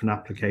different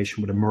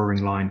application with a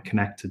mooring line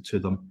connected to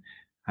them.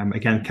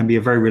 Again, can be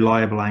a very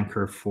reliable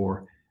anchor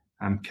for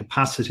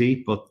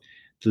capacity, but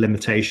the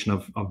limitation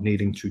of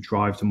needing to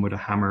drive them with a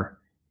hammer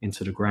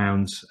into the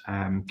ground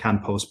can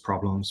pose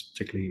problems,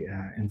 particularly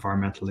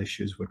environmental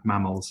issues with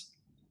mammals.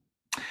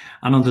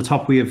 And on the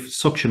top, we have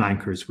suction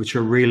anchors, which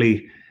are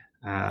really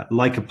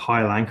like a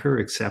pile anchor,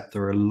 except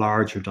they're a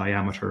larger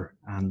diameter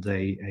and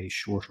a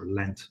shorter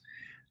length.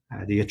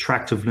 The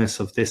attractiveness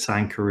of this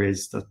anchor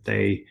is that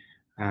they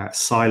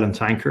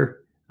silent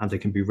anchor, and they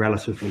can be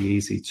relatively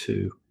easy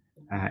to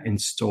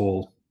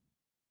install.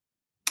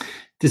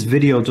 This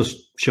video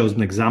just shows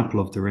an example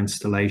of their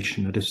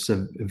installation. It is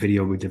a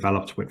video we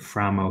developed with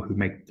Framo, who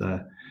make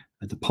the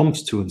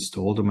pumps to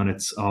install them, and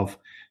it's of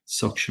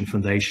suction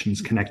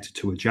foundations connected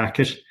to a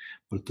jacket.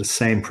 But the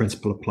same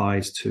principle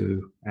applies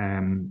to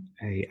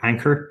a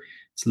anchor.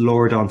 It's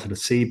lowered onto the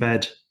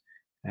seabed,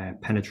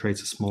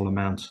 penetrates a small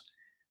amount.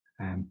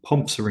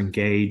 Pumps are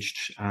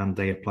engaged, and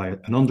they apply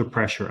an under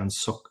pressure and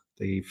suck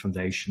the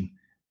foundation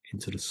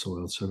into the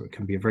soil. So it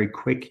can be a very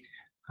quick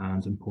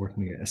and,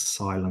 importantly, a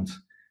silent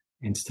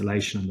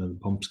installation, and the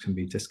pumps can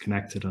be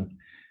disconnected and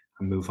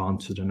move on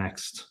to the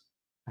next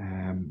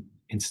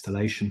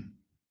installation.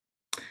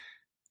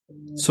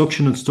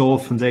 Suction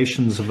installed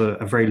foundations have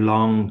a very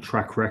long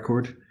track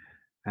record.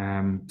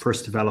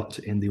 First developed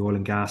in the oil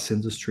and gas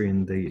industry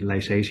in the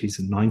late 80s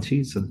and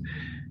 90s, and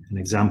an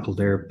example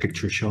there, a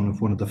picture shown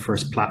of one of the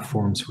first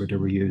platforms where they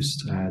were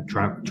used,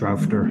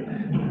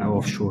 Draupner,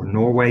 offshore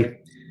Norway.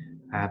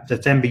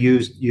 That then be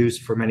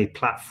used for many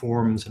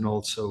platforms and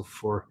also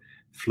for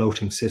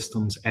floating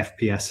systems,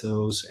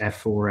 FPSOs,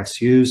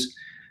 FORSUs,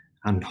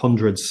 and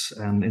hundreds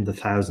and in the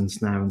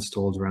thousands now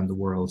installed around the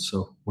world.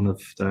 So one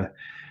of the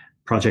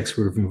projects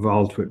we've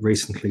involved with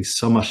recently,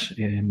 Summit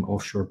in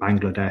offshore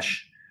Bangladesh,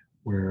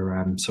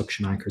 where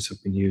suction anchors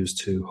have been used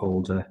to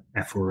hold a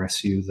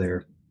FORSU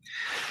there.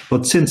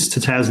 But since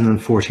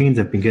 2014,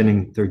 they're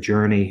beginning their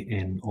journey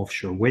in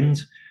offshore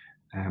wind.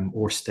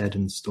 Ørsted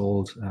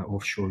installed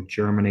offshore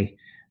Germany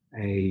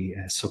a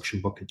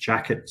suction bucket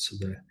jacket, so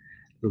the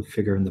little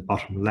figure in the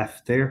bottom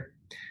left there,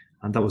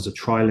 and that was a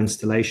trial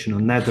installation,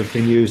 and now they've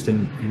been used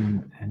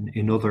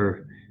in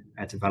other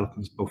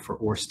developments, both for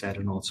Ørsted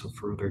and also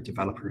for other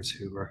developers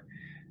who are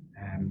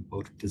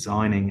both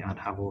designing and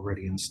have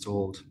already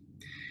installed.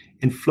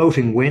 In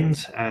floating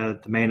wind,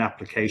 the main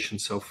application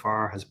so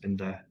far has been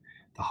the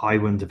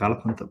Hywind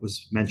development that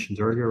was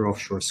mentioned earlier,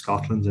 offshore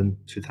Scotland in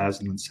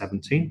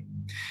 2017.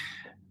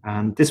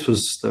 And this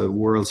was the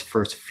world's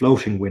first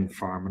floating wind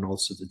farm and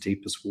also the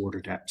deepest water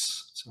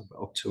depths, so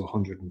up to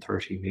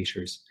 130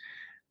 meters.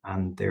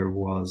 And there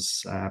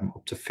was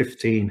up to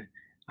 15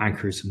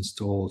 anchors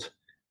installed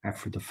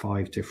for the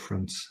 5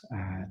 different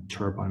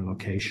turbine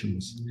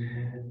locations.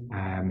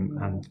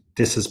 And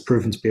this has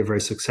proven to be a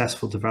very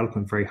successful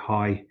development, very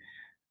high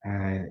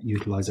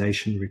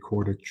utilization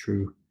recorded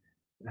through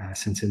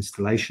since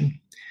installation.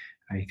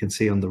 You can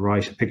see on the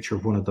right a picture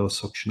of one of those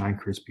suction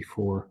anchors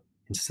before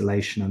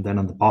installation, and then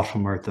on the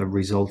bottom are the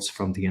results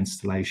from the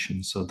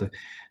installation. So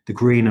the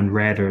green and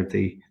red are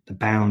the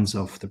bounds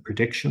of the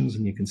predictions,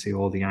 and you can see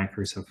all the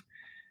anchors have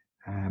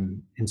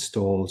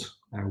installed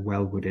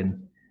well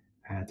within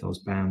those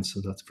bands,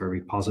 so that's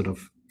very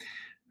positive.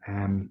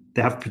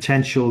 They have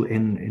potential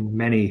in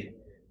many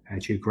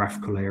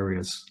geographical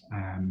areas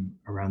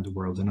around the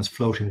world, and as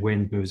floating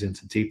wind moves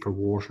into deeper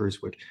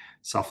waters with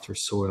softer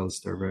soils,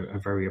 they're a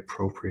very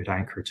appropriate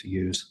anchor to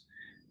use.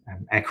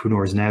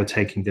 Equinor is now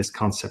taking this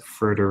concept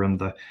further, and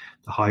the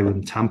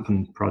Hywind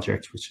Tampen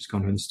project, which is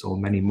going to install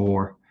many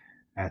more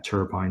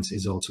turbines,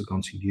 is also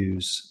going to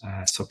use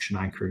suction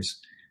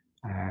anchors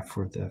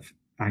for the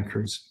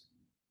anchors.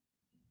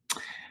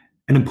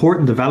 An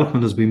important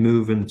development as we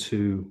move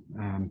into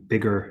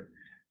bigger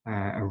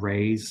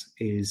arrays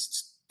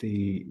is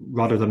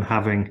rather than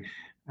having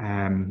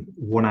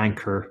one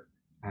anchor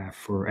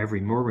for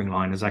every mooring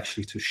line, is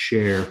actually to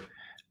share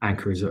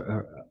anchors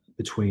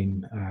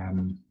between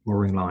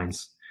mooring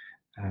lines.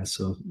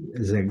 So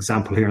as an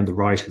example here on the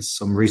right is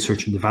some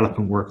research and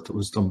development work that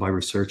was done by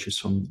researchers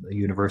from the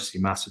University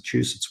of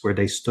Massachusetts, where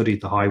they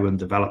studied the Hywind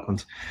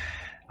development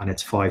and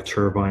its 5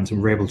 turbines,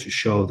 and were able to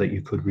show that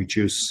you could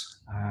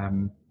reduce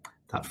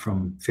that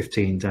from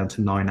 15 down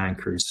to 9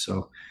 anchors.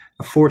 So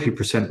a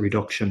 40%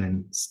 reduction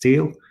in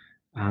steel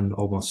and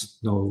almost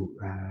no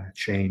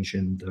change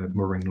in the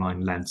mooring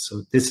line length.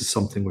 So this is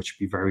something which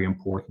would be very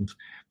important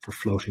for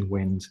floating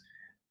wind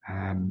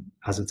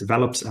as it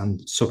develops,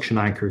 and suction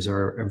anchors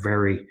are a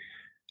very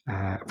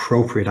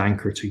appropriate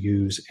anchor to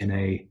use in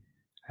a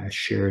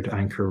shared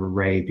anchor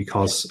array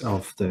because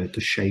of the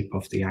shape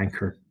of the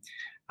anchor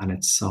and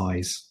its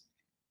size.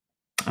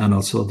 And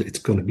also it's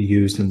going to be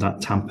used in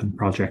that Tampen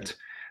project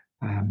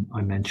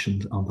I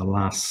mentioned on the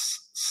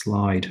last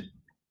slide.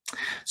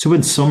 So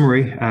in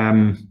summary,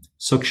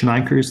 suction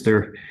anchors,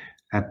 they're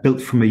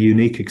built from a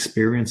unique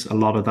experience, a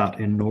lot of that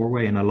in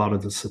Norway, and a lot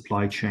of the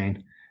supply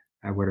chain,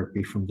 whether it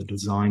be from the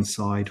design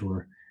side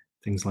or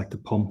things like the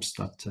pumps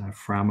that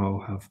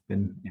Framo have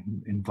been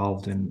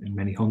involved in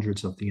many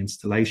hundreds of the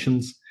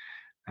installations,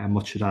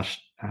 much of that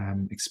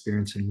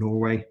experience in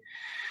Norway.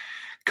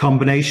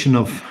 Combination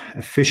of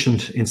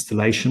efficient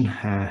installation,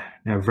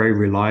 now very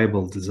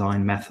reliable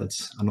design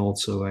methods, and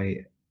also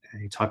a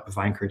type of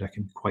anchor that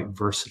can be quite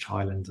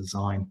versatile in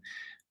design,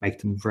 make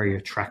them a very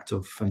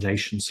attractive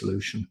foundation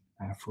solution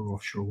for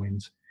offshore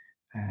wind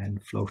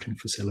and floating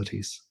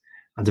facilities.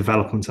 And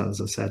development, as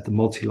I said, the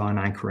multi-line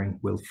anchoring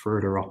will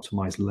further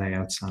optimize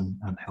layouts and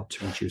help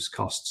to reduce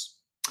costs.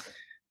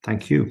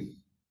 Thank you.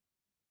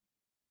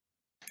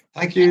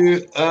 Thank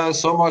you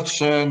so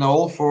much,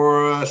 Noel,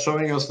 for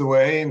showing us the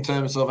way in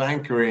terms of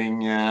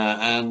anchoring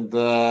and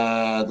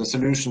the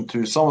solution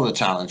to some of the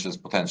challenges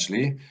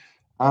potentially.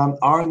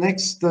 Our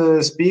next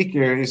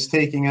speaker is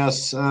taking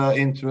us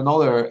into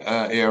another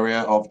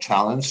area of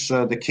challenge,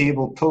 the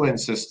cable pull-in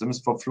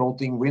systems for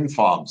floating wind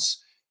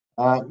farms.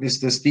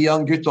 Mr.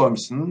 Stian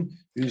Guttormsen,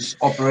 who's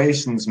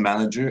operations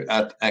manager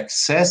at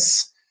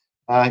Access,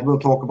 will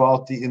talk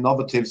about the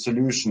innovative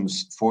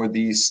solutions for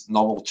these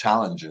novel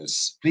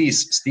challenges.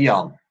 Please,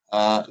 Stian,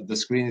 the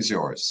screen is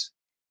yours.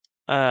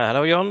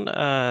 Hello,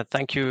 Jon.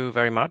 Thank you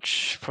very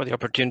much for the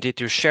opportunity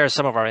to share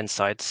some of our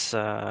insights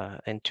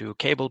into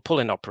cable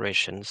pull-in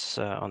operations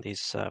on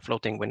these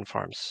floating wind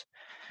farms.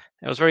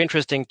 It was very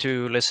interesting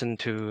to listen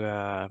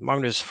to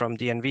Magnus from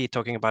DNV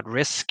talking about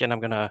risk, and I'm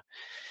going to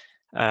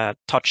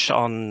touch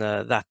on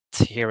that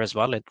here as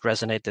well. It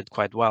resonated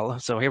quite well.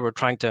 So here we're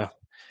trying to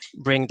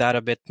bring that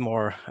a bit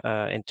more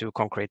into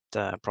concrete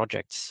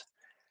projects.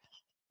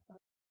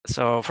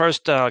 So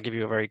first, I'll give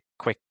you a very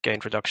quick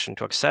introduction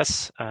to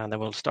Access, and then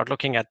we'll start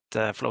looking at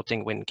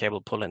floating wind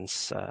cable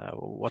pull-ins.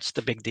 What's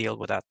the big deal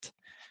with that?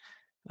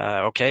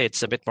 Okay,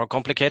 it's a bit more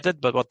complicated,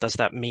 but what does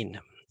that mean?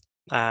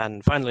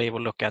 And finally,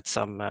 we'll look at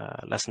some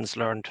lessons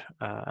learned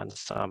and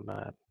some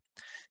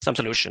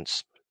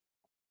solutions.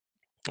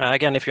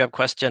 Again, if you have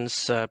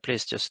questions,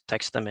 please just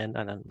text them in,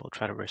 and then we'll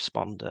try to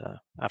respond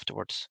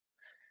afterwards.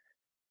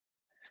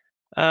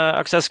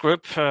 Access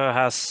Group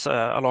has,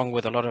 along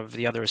with a lot of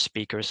the other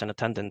speakers and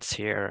attendants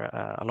here,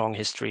 a long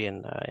history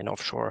in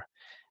offshore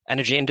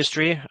energy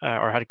industry.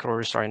 Our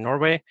headquarters are in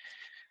Norway,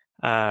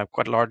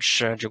 quite a large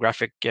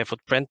geographic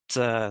footprint,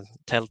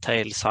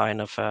 telltale sign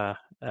of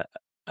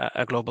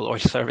a global oil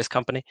service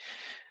company.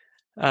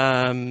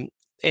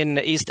 In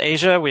East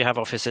Asia, we have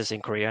offices in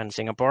Korea and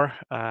Singapore,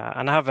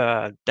 and I have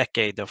a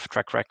decade of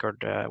track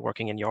record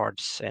working in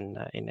yards in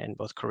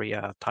both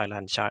Korea,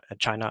 Thailand,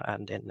 China,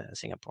 and in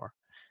Singapore.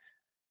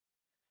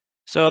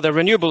 So the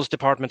renewables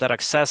department at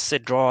Access,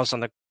 it draws on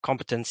the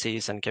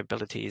competencies and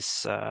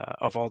capabilities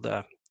of all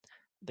the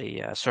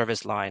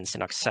service lines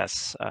in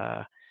Access.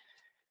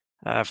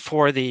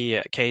 For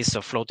the case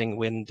of floating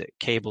wind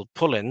cable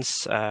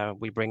pull-ins,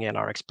 we bring in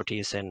our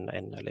expertise in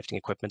lifting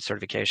equipment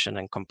certification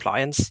and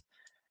compliance.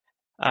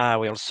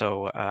 We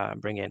also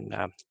bring in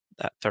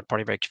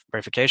third-party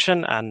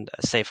verification and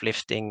safe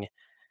lifting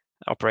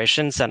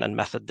operations and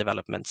method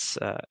developments.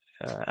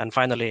 And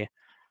finally,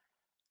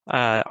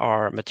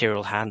 our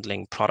material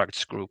handling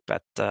products group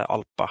at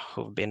Alpa,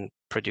 who've been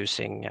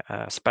producing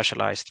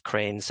specialized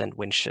cranes and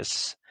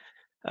winches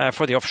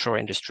for the offshore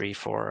industry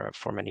for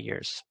many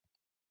years.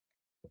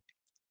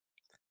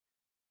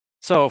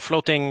 So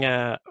floating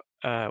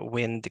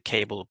wind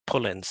cable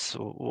pull-ins.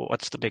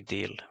 What's the big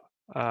deal?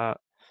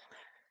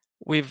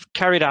 We've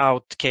carried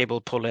out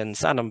cable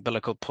pull-ins and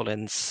umbilical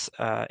pull-ins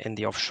in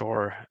the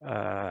offshore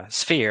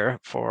sphere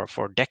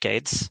for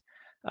decades.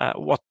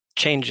 What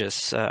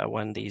changes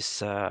when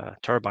these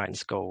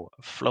turbines go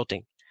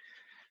floating?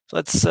 So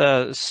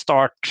let's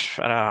start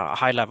at a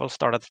high level,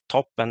 start at the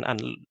top,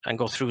 and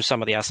go through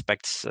some of the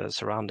aspects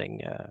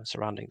surrounding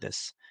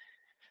this.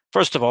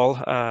 First of all,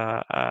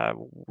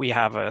 we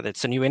have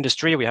it's a new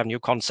industry. We have new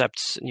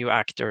concepts, new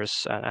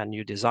actors, and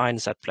new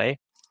designs at play.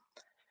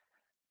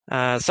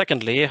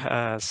 Secondly,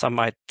 some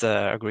might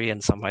agree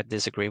and some might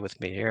disagree with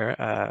me here.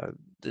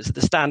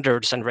 The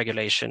standards and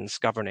regulations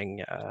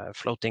governing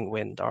floating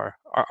wind are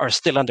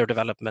still under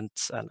development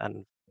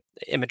and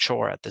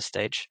immature at this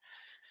stage.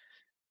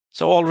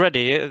 So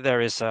already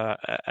there is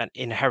an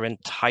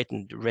inherent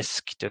heightened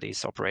risk to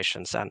these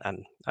operations, and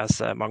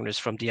as Magnus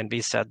from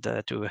DNV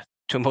said,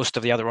 to most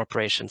of the other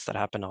operations that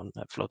happen on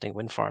floating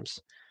wind farms.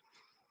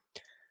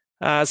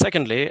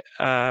 Secondly,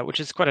 which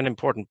is quite an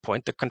important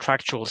point, the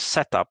contractual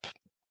setup.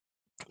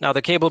 Now,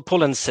 the cable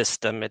pull-in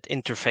system, it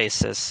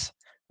interfaces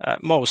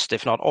most,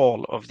 if not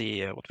all, of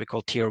the what we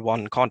call tier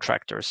 1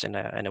 contractors in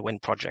a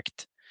wind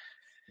project.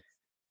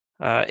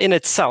 In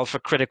itself, a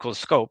critical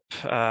scope,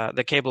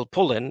 the cable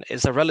pull-in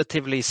is a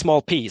relatively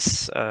small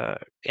piece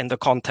in the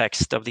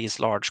context of these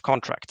large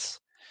contracts.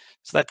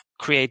 So that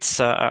creates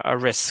a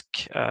risk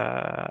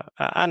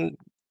and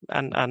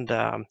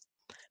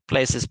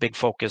places big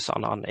focus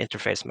on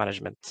interface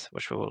management,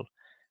 which we will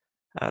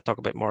talk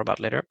a bit more about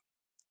later.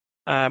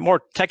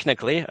 More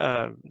technically,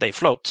 they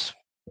float.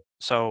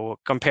 So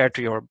compared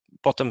to your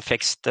bottom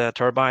fixed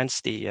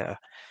turbines, the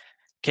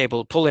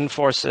cable pull-in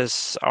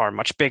forces are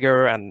much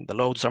bigger and the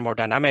loads are more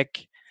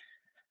dynamic.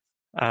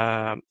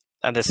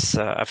 And this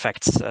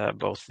affects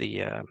both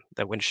the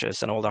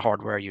winches and all the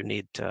hardware you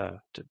need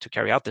to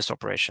carry out this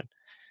operation.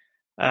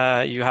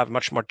 You have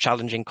much more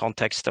challenging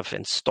context of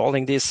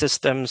installing these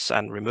systems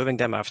and removing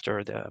them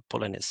after the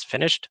pull-in is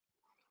finished.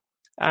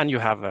 And you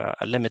have a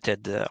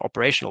limited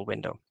operational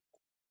window.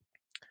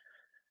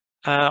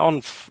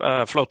 On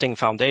floating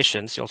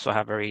foundations, you also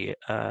have very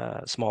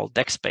small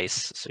deck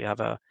space. So you have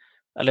a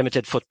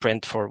limited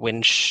footprint for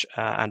winch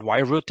and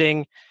wire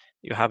routing.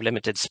 You have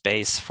limited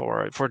space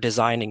for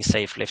designing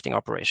safe lifting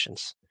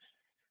operations.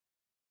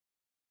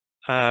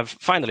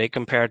 Finally,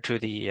 compared to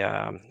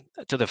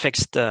the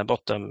fixed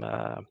bottom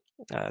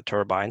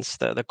turbines,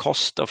 the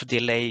cost of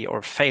delay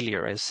or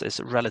failure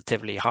is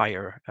relatively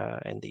higher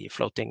in the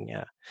floating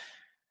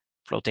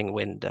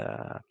wind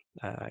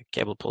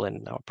cable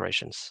pull-in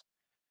operations.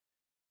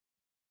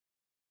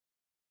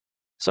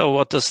 So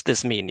what does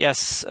this mean?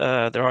 Yes,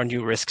 there are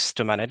new risks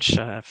to manage.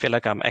 I feel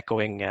like I'm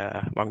echoing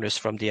Magnus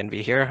from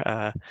DNV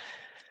here.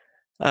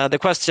 The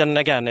question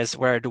again is,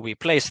 where do we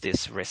place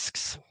these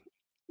risks?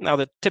 Now,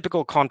 the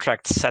typical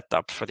contract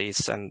setup for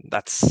these, and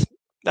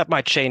that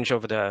might change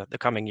over the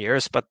coming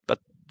years, but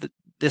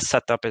this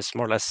setup is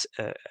more or less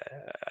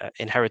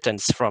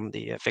inheritance from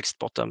the fixed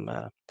bottom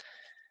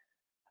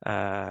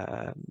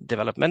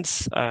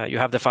developments. You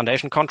have the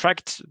foundation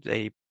contract.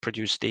 They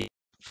produce the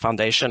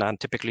foundation and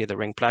typically the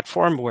ring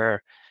platform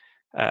where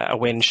a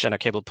winch and a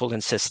cable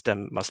pull-in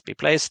system must be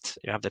placed.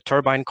 You have the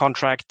turbine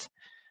contract,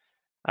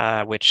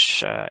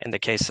 which in the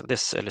case of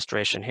this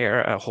illustration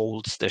here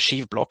holds the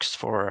sheave blocks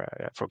for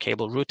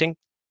cable routing.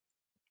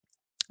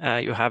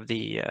 You have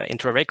the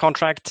inter-array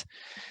contract.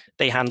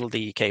 They handle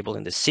the cable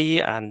in the sea,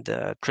 and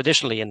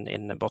traditionally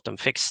in the bottom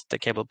fixed the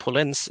cable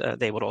pull-ins,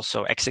 they would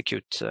also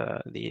execute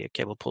the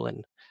cable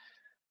pull-in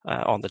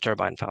on the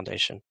turbine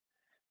foundation.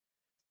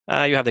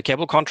 You have the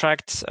cable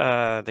contract.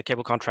 The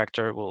cable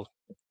contractor will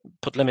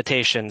put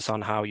limitations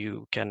on how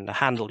you can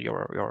handle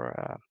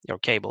your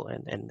cable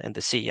in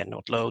the sea, and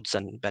what loads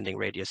and bending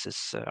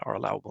radiuses are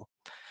allowable.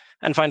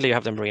 And finally, you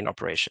have the marine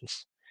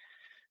operations.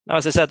 Now,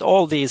 as I said,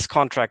 all these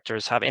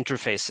contractors have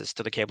interfaces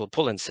to the cable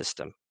pull-in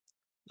system,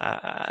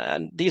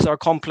 and these are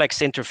complex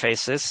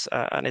interfaces,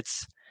 and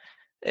it's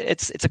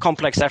a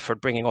complex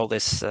effort bringing all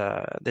this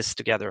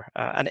together.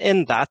 And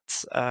in that,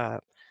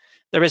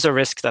 there is a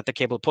risk that the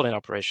cable pull-in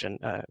operation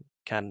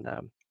can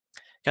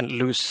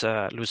lose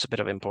a bit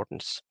of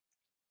importance.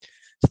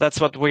 So that's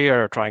what we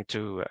are trying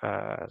to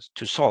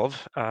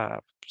solve.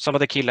 Some of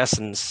the key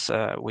lessons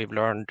we've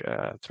learned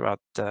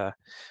throughout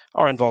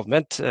our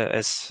involvement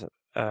is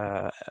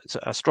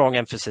a strong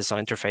emphasis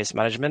on interface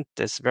management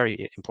is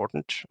very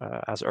important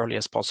as early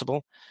as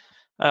possible.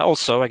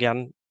 Also,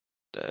 again,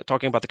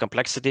 talking about the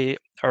complexity,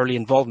 early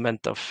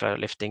involvement of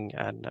lifting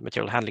and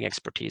material handling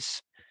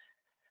expertise.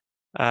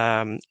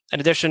 In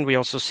addition, we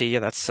also see,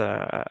 that's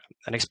an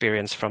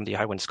experience from the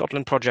Hywind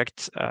Scotland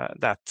project,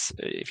 that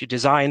if you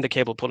design the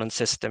cable pull-in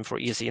system for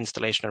easy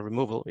installation and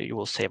removal, you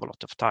will save a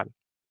lot of time.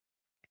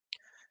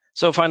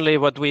 So finally,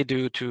 what we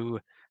do to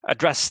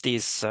address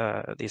these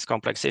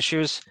complex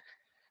issues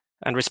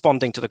and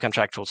responding to the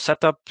contractual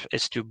setup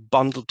is to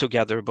bundle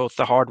together both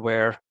the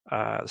hardware,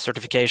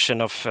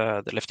 certification of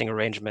the lifting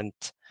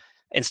arrangement,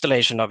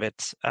 installation of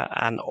it,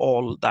 and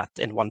all that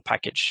in one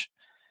package.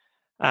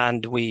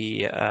 And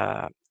we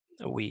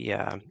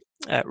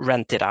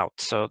rent it out.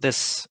 So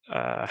this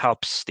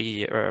helps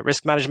the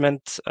risk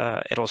management.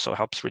 It also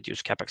helps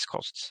reduce capex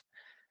costs.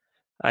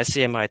 I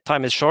see my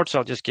time is short, so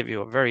I'll just give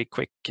you a very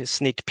quick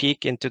sneak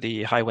peek into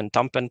the Hywind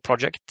Tampen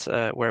project,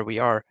 where we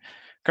are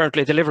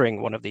currently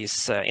delivering one of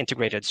these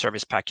integrated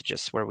service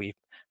packages, where we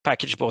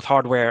package both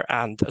hardware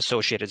and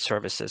associated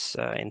services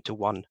into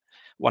one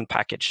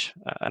package.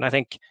 And I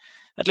think,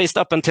 at least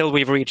up until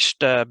we've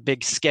reached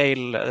big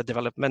scale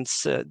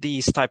developments,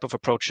 these type of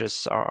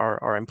approaches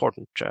are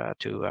important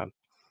to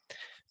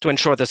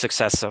ensure the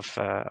success of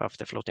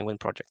the floating wind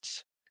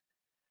projects.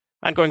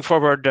 And going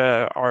forward,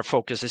 our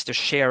focus is to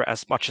share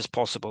as much as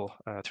possible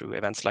through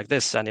events like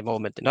this and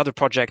involvement in other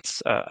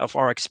projects of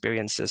our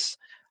experiences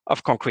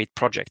of concrete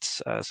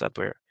projects, so that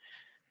we're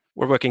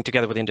working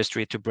together with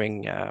industry to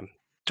bring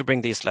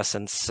these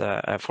lessons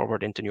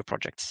forward into new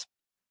projects.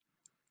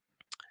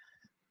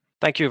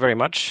 Thank you very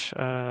much,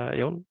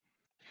 Jon.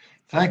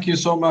 Thank you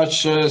so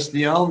much,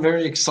 Stian.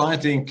 Very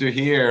exciting to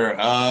hear.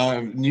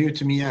 New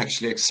to me,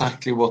 actually,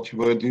 exactly what you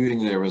were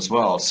doing there as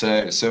well.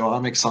 So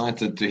I'm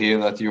excited to hear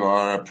that you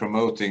are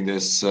promoting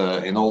this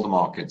in all the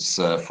markets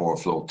for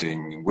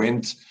floating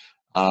wind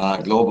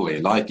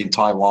globally, like in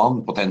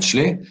Taiwan,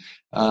 potentially,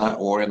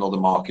 or in other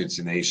markets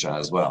in Asia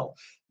as well.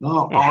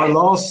 Now, our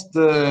last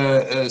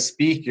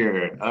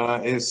speaker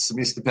is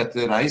Mr.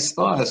 Petter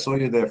Reistad. I saw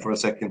you there for a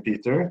second,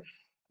 Peter.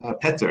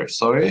 Petter,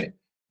 sorry.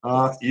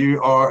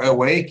 You are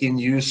awake in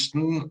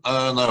Houston,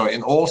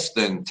 in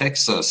Austin,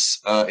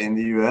 Texas, in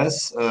the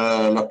US,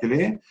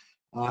 luckily,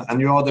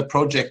 and you are the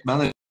project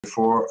manager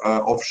for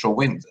offshore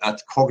wind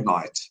at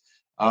Cognite.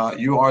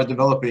 You are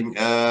developing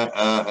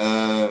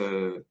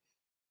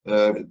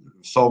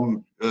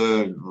some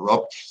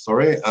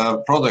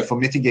product for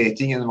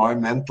mitigating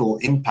environmental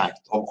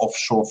impact of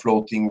offshore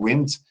floating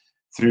wind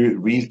through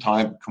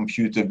real-time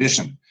computer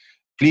vision.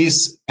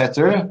 Please,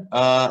 Petter,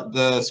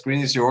 the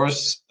screen is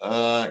yours.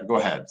 Go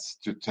ahead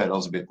to tell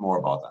us a bit more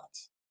about that.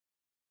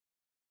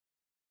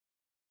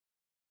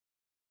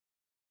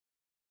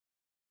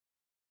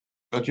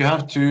 But you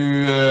have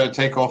to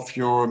take off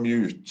your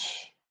mute.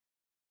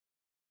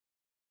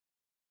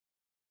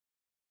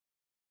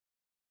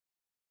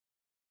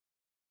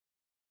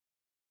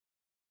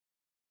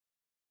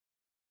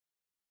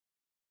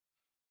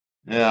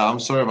 Yeah, I'm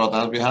sorry about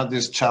that. We had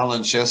this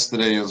challenge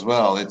yesterday as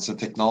well. It's a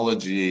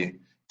technology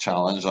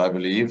challenge, I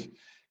believe.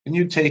 Can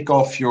you take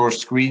off your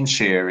screen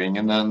sharing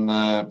and then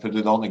put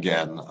it on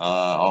again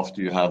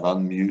after you have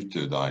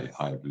unmuted,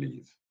 I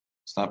believe.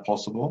 Is that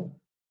possible?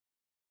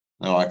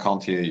 No, I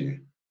can't hear you.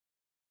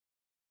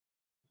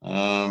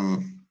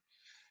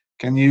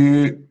 Can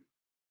you...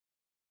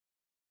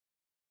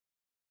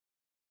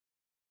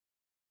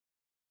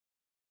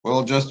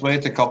 We'll just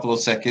wait a couple of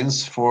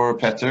seconds for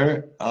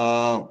Petter.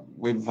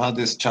 We've had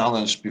this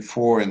challenge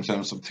before in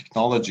terms of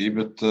technology,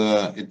 but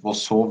it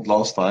was solved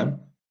last time.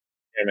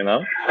 Hear me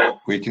now?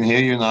 We can hear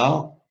you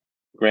now.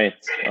 Great.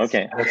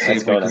 Okay. Let's see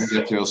if we can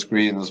get your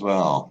screen as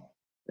well.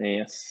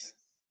 Yes.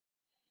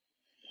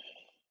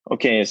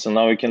 Okay, so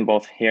now you can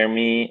both hear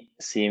me,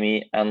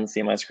 and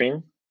see my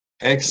screen.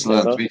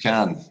 Excellent, we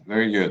can.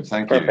 Very good,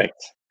 thank you.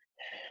 Perfect.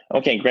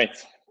 Okay, great.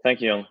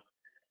 Thank you,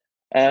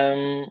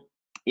 Jon.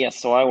 Yes,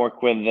 so I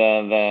work with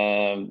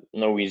the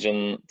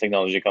Norwegian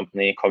technology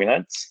company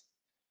Cognite.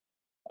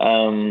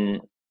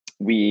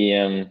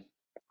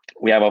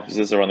 We have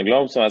offices around the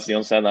globe. So as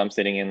Jon said, I'm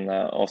sitting in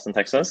Austin,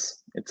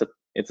 Texas. It's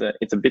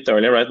a bit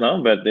early right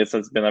now, but this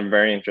has been a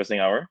very interesting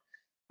hour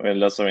with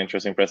lots of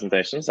interesting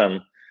presentations,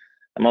 and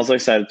I'm also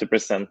excited to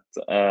present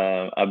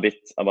a bit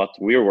about what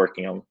we're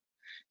working on.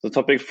 The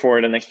topic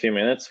for the next few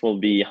minutes will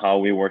be how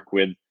we work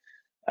with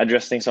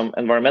addressing some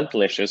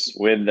environmental issues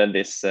with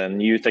this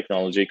new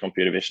technology,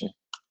 computer vision.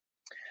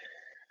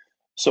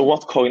 So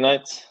what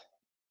Cognite,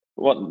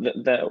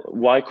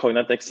 why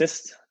Cognite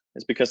exists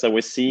is because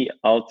we see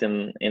out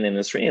in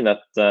industry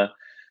that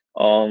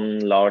on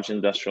large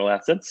industrial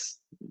assets,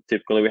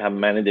 typically we have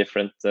many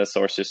different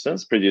source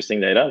systems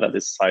producing data that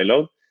is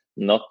siloed,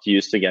 not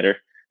used together.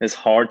 It's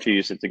hard to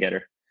use it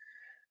together.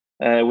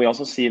 We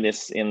also see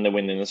this in the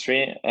wind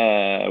industry,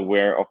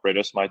 where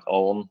operators might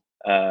own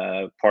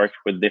park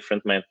with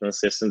different maintenance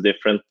systems,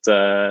 different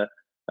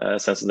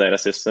sensor data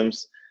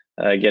systems,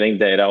 getting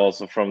data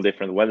also from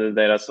different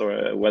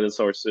weather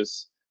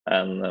sources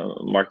and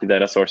market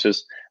data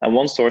sources. And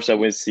one source that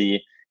we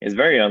see is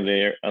very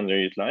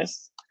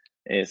underutilized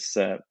is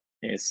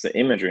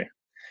imagery.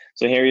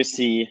 So here you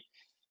see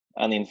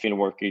an infield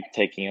worker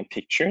taking a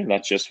picture.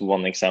 That's just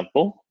one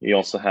example. You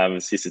also have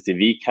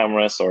CCTV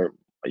cameras or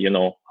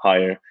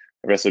higher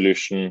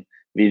resolution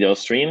video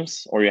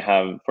streams, or you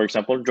have, for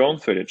example, drone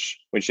footage,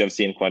 which you have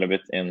seen quite a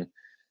bit in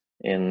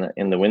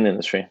the wind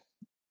industry,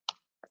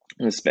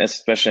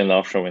 especially in the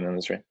offshore wind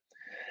industry.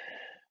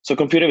 So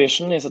computer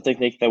vision is a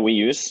technique that we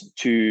use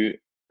to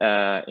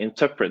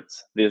interpret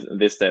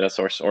this data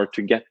source, or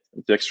to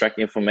extract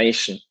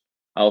information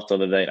out of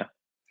the data.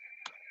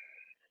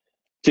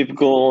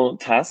 Typical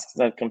tasks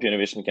that computer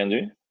vision can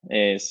do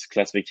is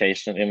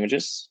classification of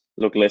images,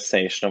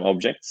 localization of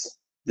objects,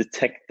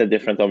 detect the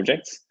different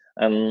objects,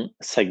 and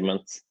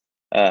segment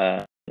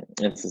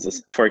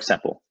instances, for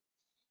example.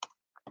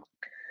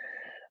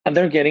 And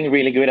they're getting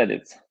really good at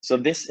it. So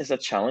this is a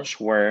challenge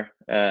where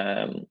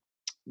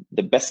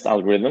the best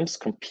algorithms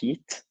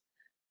compete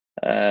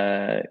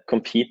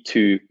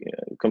to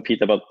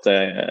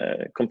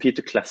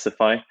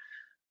classify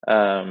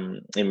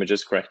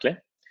images correctly.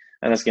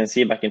 And as you can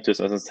see, back in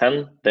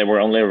 2010, they were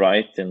only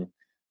right in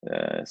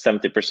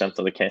 70%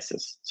 of the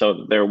cases.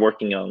 So they're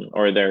working on,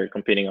 or they're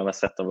competing on a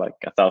set of like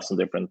 1,000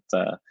 different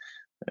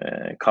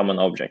common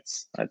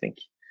objects, I think.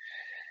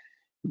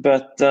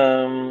 But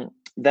then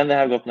they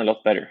have gotten a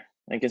lot better.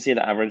 You can see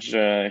the average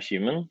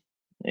human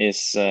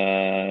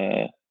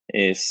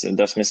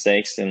does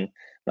mistakes in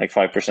like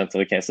 5% of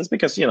the cases,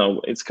 because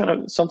it's kind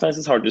of, sometimes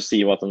it's hard to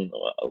see what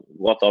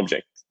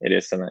object it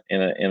is in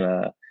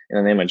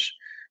an image.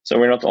 So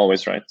we're not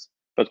always right,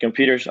 but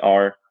computers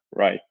are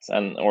right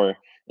or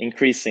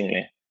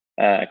increasingly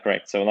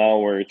correct. So now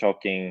we're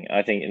talking,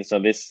 I think, so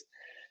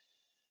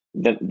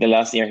the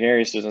last year here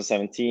is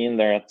 2017.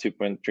 They're at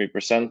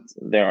 2.3%.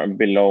 They are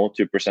below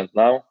 2%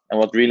 now. And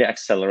what really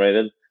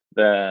accelerated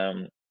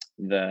the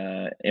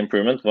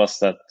improvement was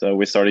that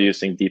we started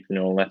using deep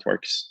neural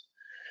networks.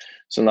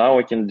 So now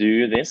we can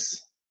do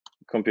this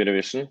computer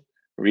vision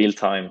real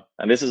time.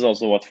 And this is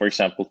also what, for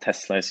example,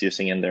 Tesla is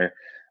using in their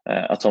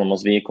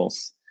autonomous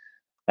vehicles,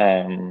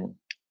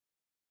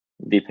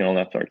 deep neural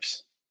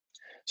networks.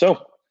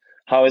 So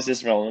how is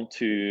this relevant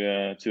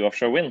to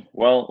offshore wind?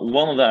 Well,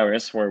 one of the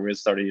areas where we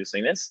started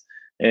using this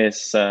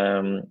is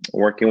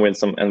working with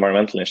some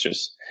environmental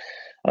issues.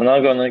 I'm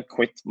now going to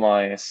quit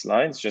my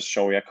slides, just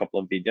show you a couple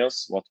of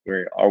videos, what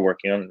we are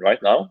working on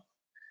right now.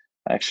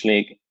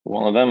 Actually,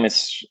 one of them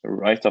is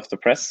right off the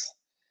press.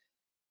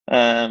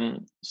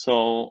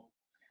 So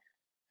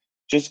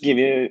just give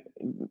you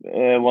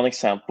one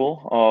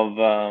example of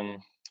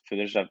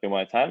footage that we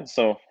might have.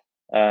 So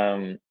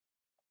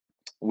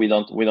we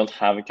don't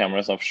have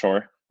cameras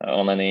offshore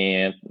on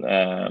any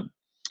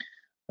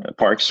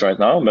parks right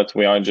now, but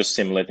we are just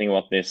simulating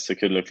what this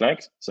could look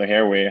like. So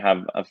here we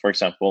have, for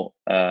example,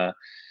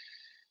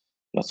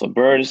 lots of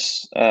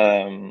birds,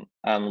 and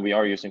we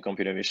are using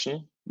computer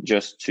vision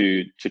just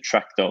to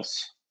track those.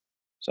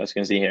 So as you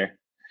can see here.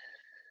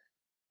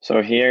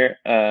 So here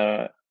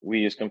we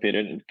use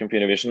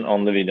computer vision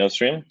on the video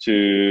stream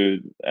to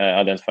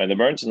identify the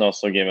birds, and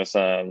also give us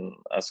a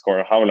score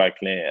of how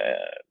likely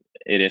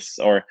it is,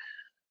 or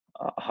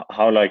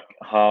how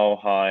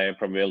high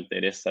probability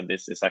it is that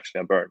this is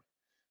actually a bird.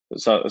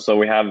 So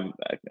we have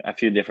a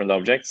few different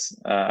objects,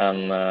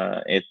 and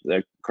it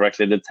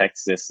correctly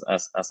detects this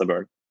as a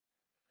bird.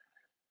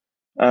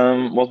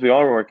 What we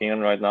are working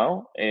on right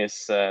now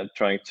is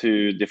trying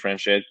to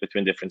differentiate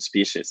between different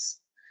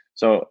species.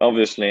 So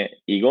obviously,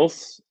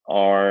 eagles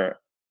are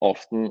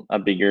often a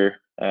bigger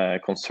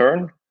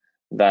concern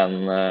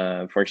than,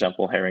 for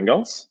example, herring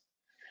gulls.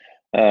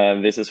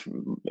 This is,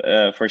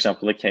 for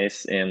example, the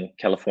case in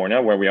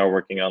California, where we are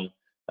working on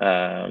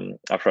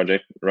a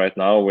project right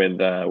now with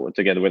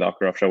together with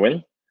Aker Offshore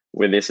Wind.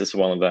 This is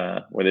one of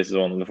the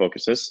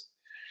focuses.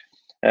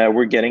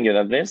 We're getting good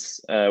at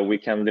this. We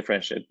can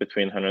differentiate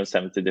between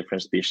 170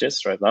 different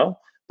species right now,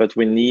 but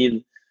we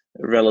need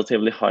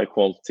relatively high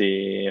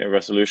quality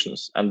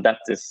resolutions, and that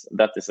is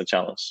a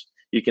challenge.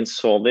 You can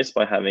solve this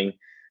by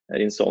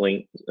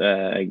installing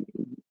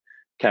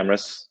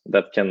cameras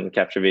that can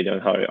capture video in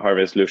high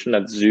resolution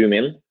that zoom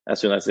in as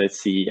soon as they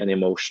see any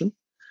motion.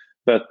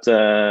 But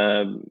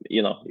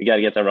you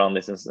gotta get around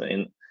this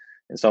in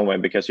some way,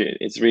 because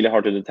it's really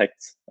hard to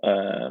detect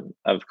a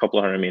couple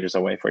of 100 meters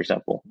away, for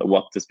example,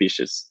 what the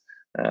species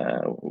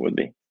would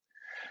be.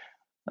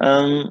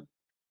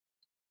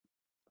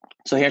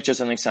 So here's just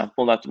an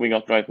example that we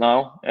got right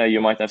now. You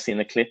might have seen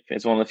a clip.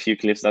 It's one of the few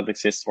clips that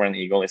exists where an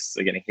eagle is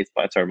getting hit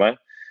by a turbine.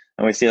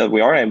 And we see that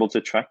we are able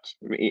to track,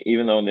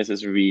 even though this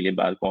is really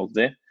bad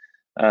quality,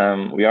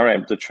 we are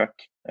able to track,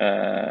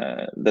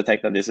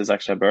 detect that this is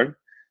actually a bird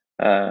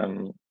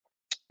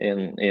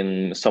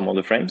in some of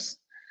the frames.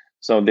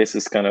 So this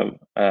is kind of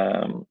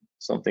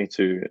something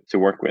to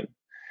work with.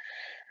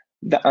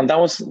 And that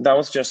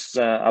was just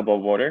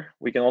above water.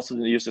 We can also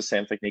use the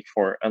same technique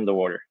for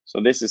underwater.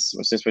 So this is,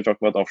 since we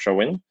talked about offshore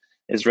wind,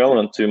 is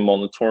relevant to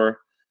monitor,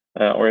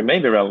 or it may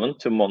be relevant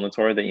to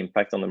monitor the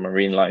impact on the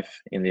marine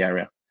life in the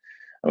area.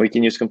 And we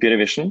can use computer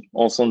vision,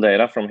 also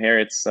data from here.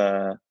 It's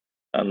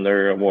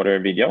underwater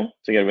video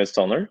together with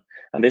sonar.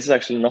 And this is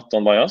actually not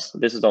done by us.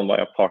 This is done by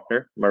a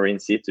partner, Marine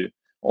C2,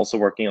 also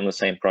working on the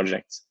same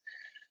project.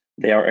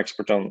 They are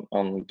expert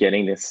on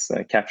getting this,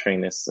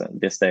 capturing this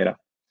data.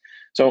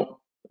 So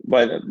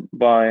by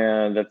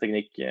the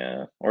technique,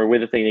 or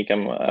with the technique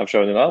I've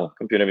shown you now,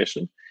 computer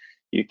vision,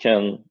 you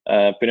can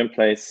put in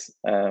place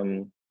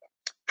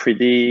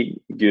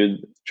pretty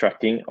good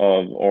tracking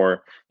of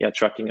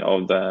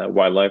the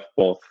wildlife,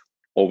 both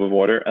over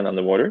water and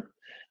underwater,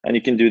 and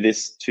you can do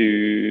this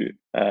in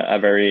a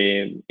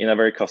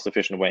very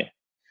cost-efficient way.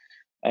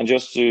 And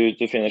just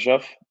to finish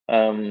off,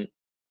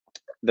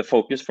 the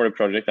focus for the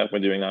project that we're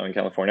doing now in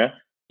California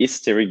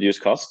is to reduce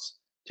costs,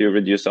 to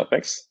reduce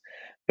OpEx.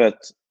 But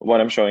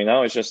what I'm showing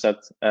now is just that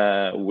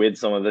with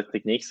some of the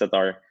techniques that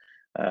are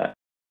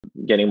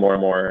getting more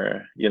and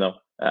more,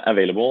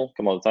 available,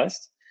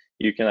 commoditized,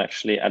 you can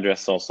actually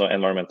address also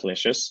environmental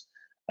issues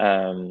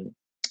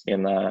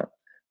in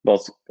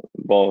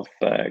both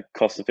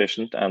cost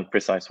efficient and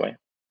precise way.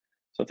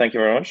 So thank you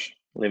very much.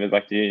 I'll leave it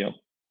back to you, Jon.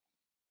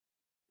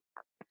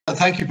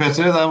 Thank you,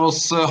 Petter. That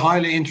was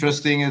highly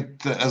interesting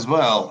as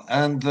well.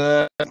 And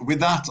with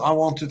that, I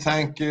want to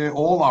thank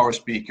all our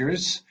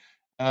speakers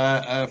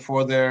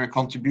for their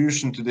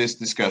contribution to this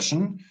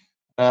discussion.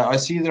 I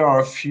see there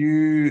are a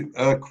few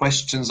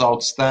questions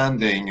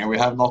outstanding, and we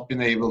have not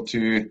been able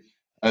to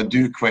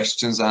do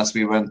questions as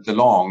we went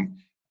along.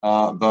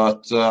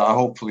 But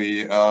hopefully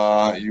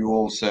you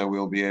also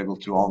will be able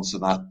to answer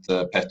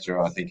that,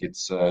 Petter. I think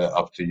it's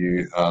up to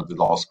you, the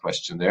last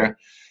question there.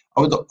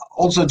 I would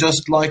also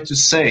just like to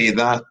say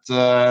that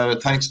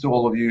thanks to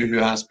all of you who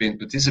has been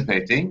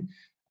participating,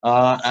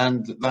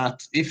 and that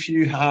if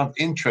you have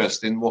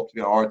interest in what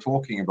we are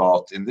talking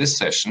about in this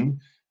session,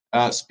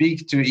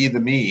 speak to either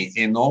me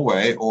in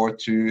Norway or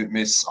to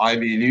Miss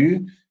Ivy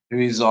Liu, who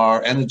is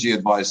our energy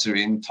advisor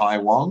in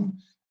Taiwan.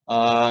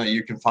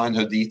 You can find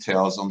her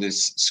details on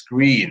this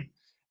screen.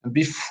 And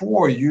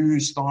before you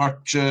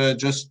start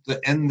just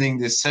ending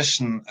this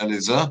session,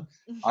 Elisa,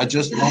 I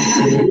just want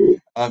to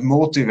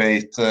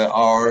motivate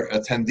our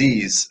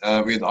attendees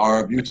with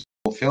our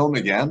beautiful film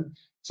again.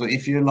 So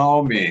if you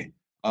allow me,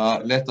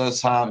 let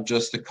us have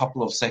just a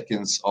couple of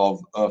seconds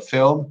of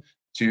film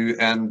to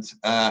end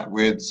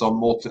with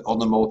some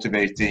on a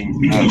motivating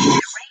note.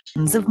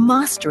 Of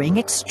mastering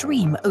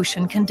extreme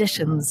ocean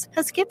conditions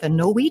has given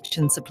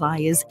Norwegian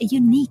suppliers a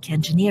unique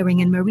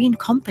engineering and marine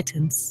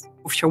competence.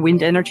 Offshore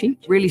wind energy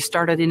really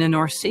started in the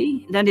North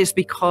Sea. That is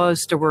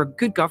because there were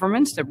good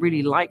governments that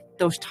really liked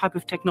those type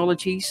of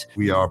technologies.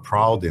 We are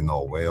proud in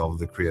Norway of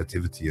the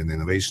creativity and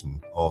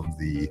innovation of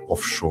the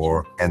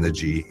offshore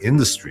energy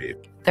industry.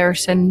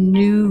 There's a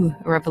new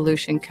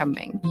revolution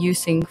coming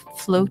using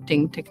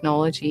floating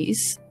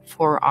technologies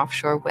for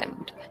offshore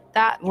wind.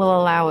 That will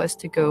allow us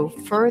to go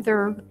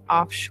further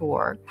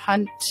offshore,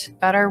 hunt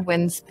better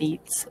wind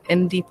speeds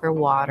in deeper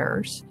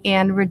waters,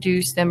 and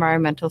reduce the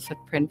environmental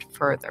footprint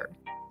further.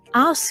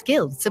 Our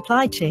skilled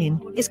supply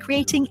chain is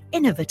creating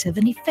innovative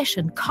and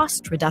efficient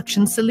cost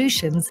reduction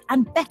solutions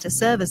and better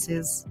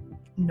services.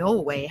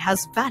 Norway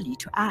has value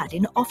to add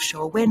in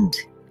offshore wind.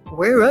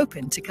 We're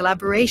open to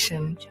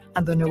collaboration,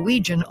 and the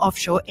Norwegian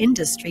offshore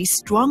industry's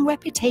strong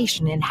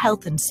reputation in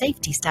health and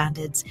safety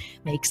standards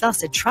makes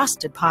us a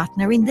trusted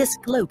partner in this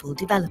global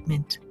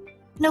development.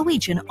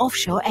 Norwegian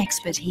offshore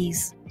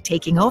expertise,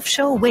 taking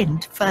offshore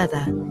wind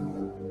further.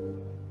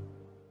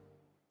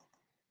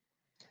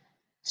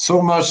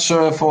 So much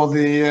for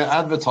the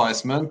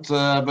advertisement,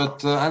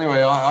 but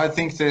anyway, I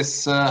think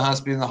this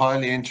has been a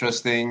highly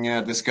interesting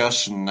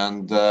discussion,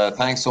 and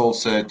thanks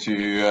also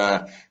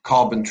to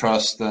Carbon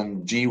Trust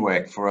and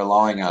GWEC for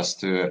allowing us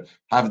to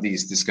have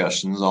these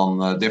discussions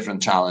on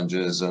different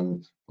challenges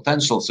and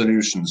potential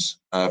solutions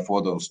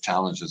for those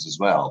challenges as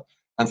well.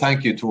 And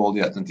thank you to all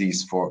the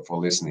attendees for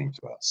listening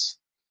to us.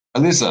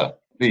 Elisa,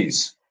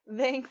 please.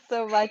 Thanks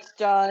so much,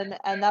 Jon.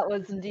 And that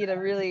was indeed a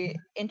really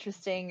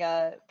interesting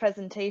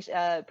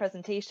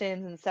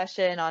presentations and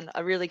session on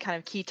a really kind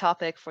of key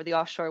topic for the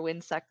offshore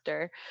wind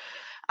sector.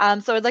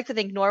 So I'd like to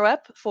thank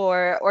Norwep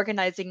for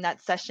organizing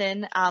that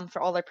session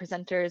for all our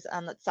presenters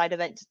on that side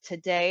event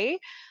today.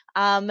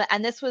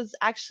 And this was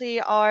actually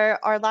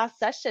our last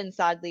session,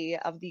 sadly,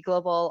 of the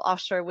Global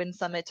Offshore Wind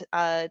Summit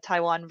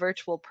Taiwan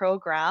Virtual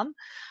program.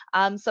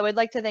 So I'd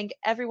like to thank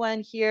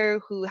everyone here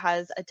who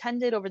has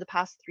attended over the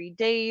past 3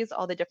 days,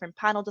 all the different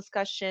panel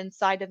discussions,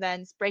 side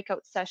events,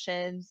 breakout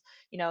sessions,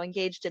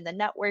 engaged in the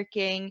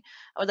networking.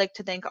 I would like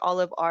to thank all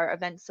of our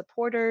event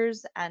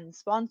supporters and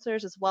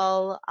sponsors as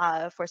well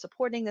for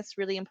supporting this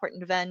really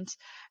important event.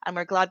 And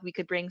we're glad we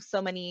could bring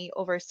so many,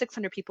 over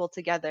 600 people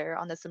together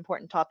on this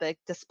important topic,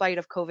 despite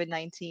of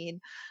COVID-19.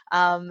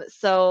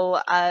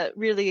 So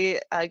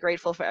really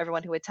grateful for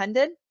everyone who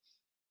attended.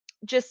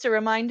 Just a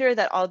reminder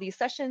that all these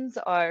sessions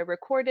are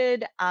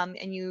recorded,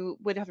 and you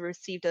would have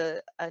received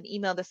an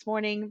email this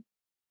morning,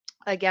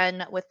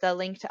 again, with the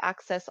link to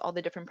access all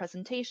the different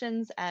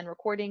presentations and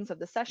recordings of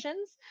the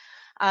sessions.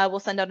 We'll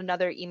send out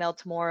another email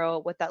tomorrow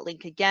with that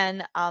link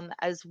again,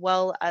 as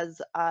well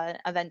as an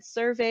event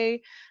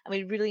survey. And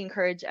we really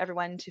encourage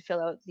everyone to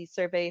fill out the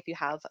survey if you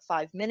have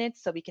 5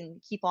 minutes, so we can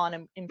keep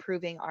on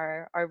improving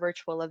our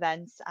virtual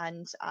events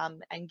and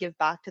give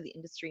back to the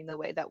industry in the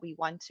way that we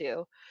want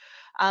to.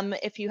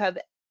 If you have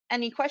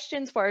any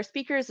questions for our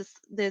speakers,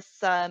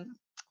 this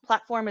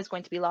platform is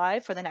going to be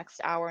live for the next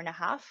hour and a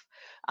half.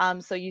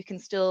 So you can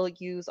still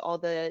use all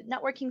the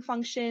networking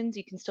functions.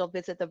 You can still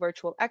visit the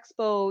virtual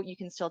expo. You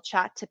can still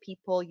chat to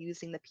people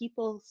using the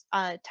People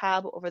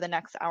tab over the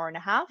next hour and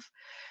a half.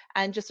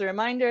 And just a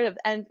reminder,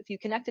 if you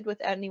connected with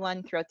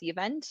anyone throughout the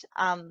event,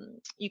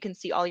 you can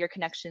see all your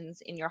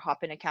connections in your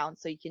Hopin account.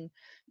 So you can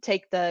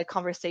take the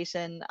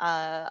conversation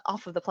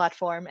off of the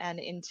platform and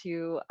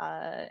into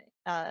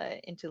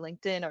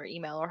LinkedIn or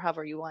email or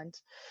however you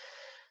want.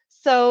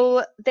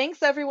 So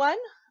thanks, everyone.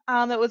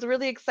 It was a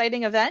really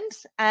exciting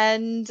event,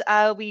 and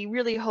we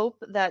really hope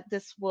that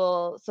this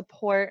will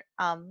support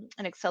an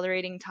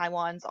accelerating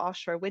Taiwan's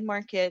offshore wind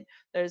market.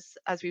 There's,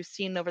 as we've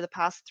seen over the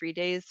past 3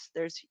 days,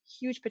 there's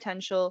huge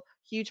potential,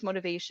 huge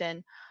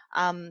motivation,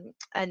 and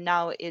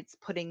now it's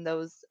putting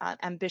those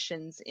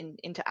ambitions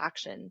into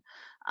action.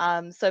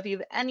 So if you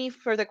have any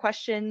further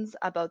questions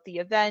about the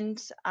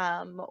event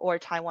or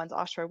Taiwan's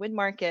offshore wind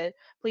market,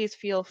 please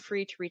feel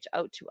free to reach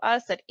out to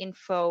us at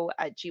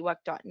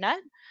info@gwec.net,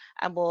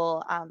 and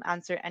we'll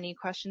answer any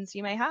questions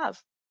you may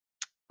have.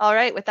 All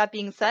right, with that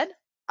being said,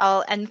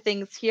 I'll end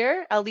things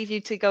here. I'll leave you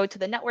to go to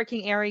the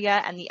networking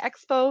area and the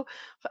expo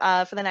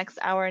for the next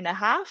hour and a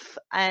half,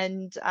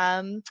 and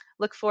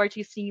look forward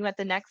to seeing you at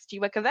the next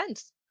GWEC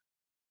event.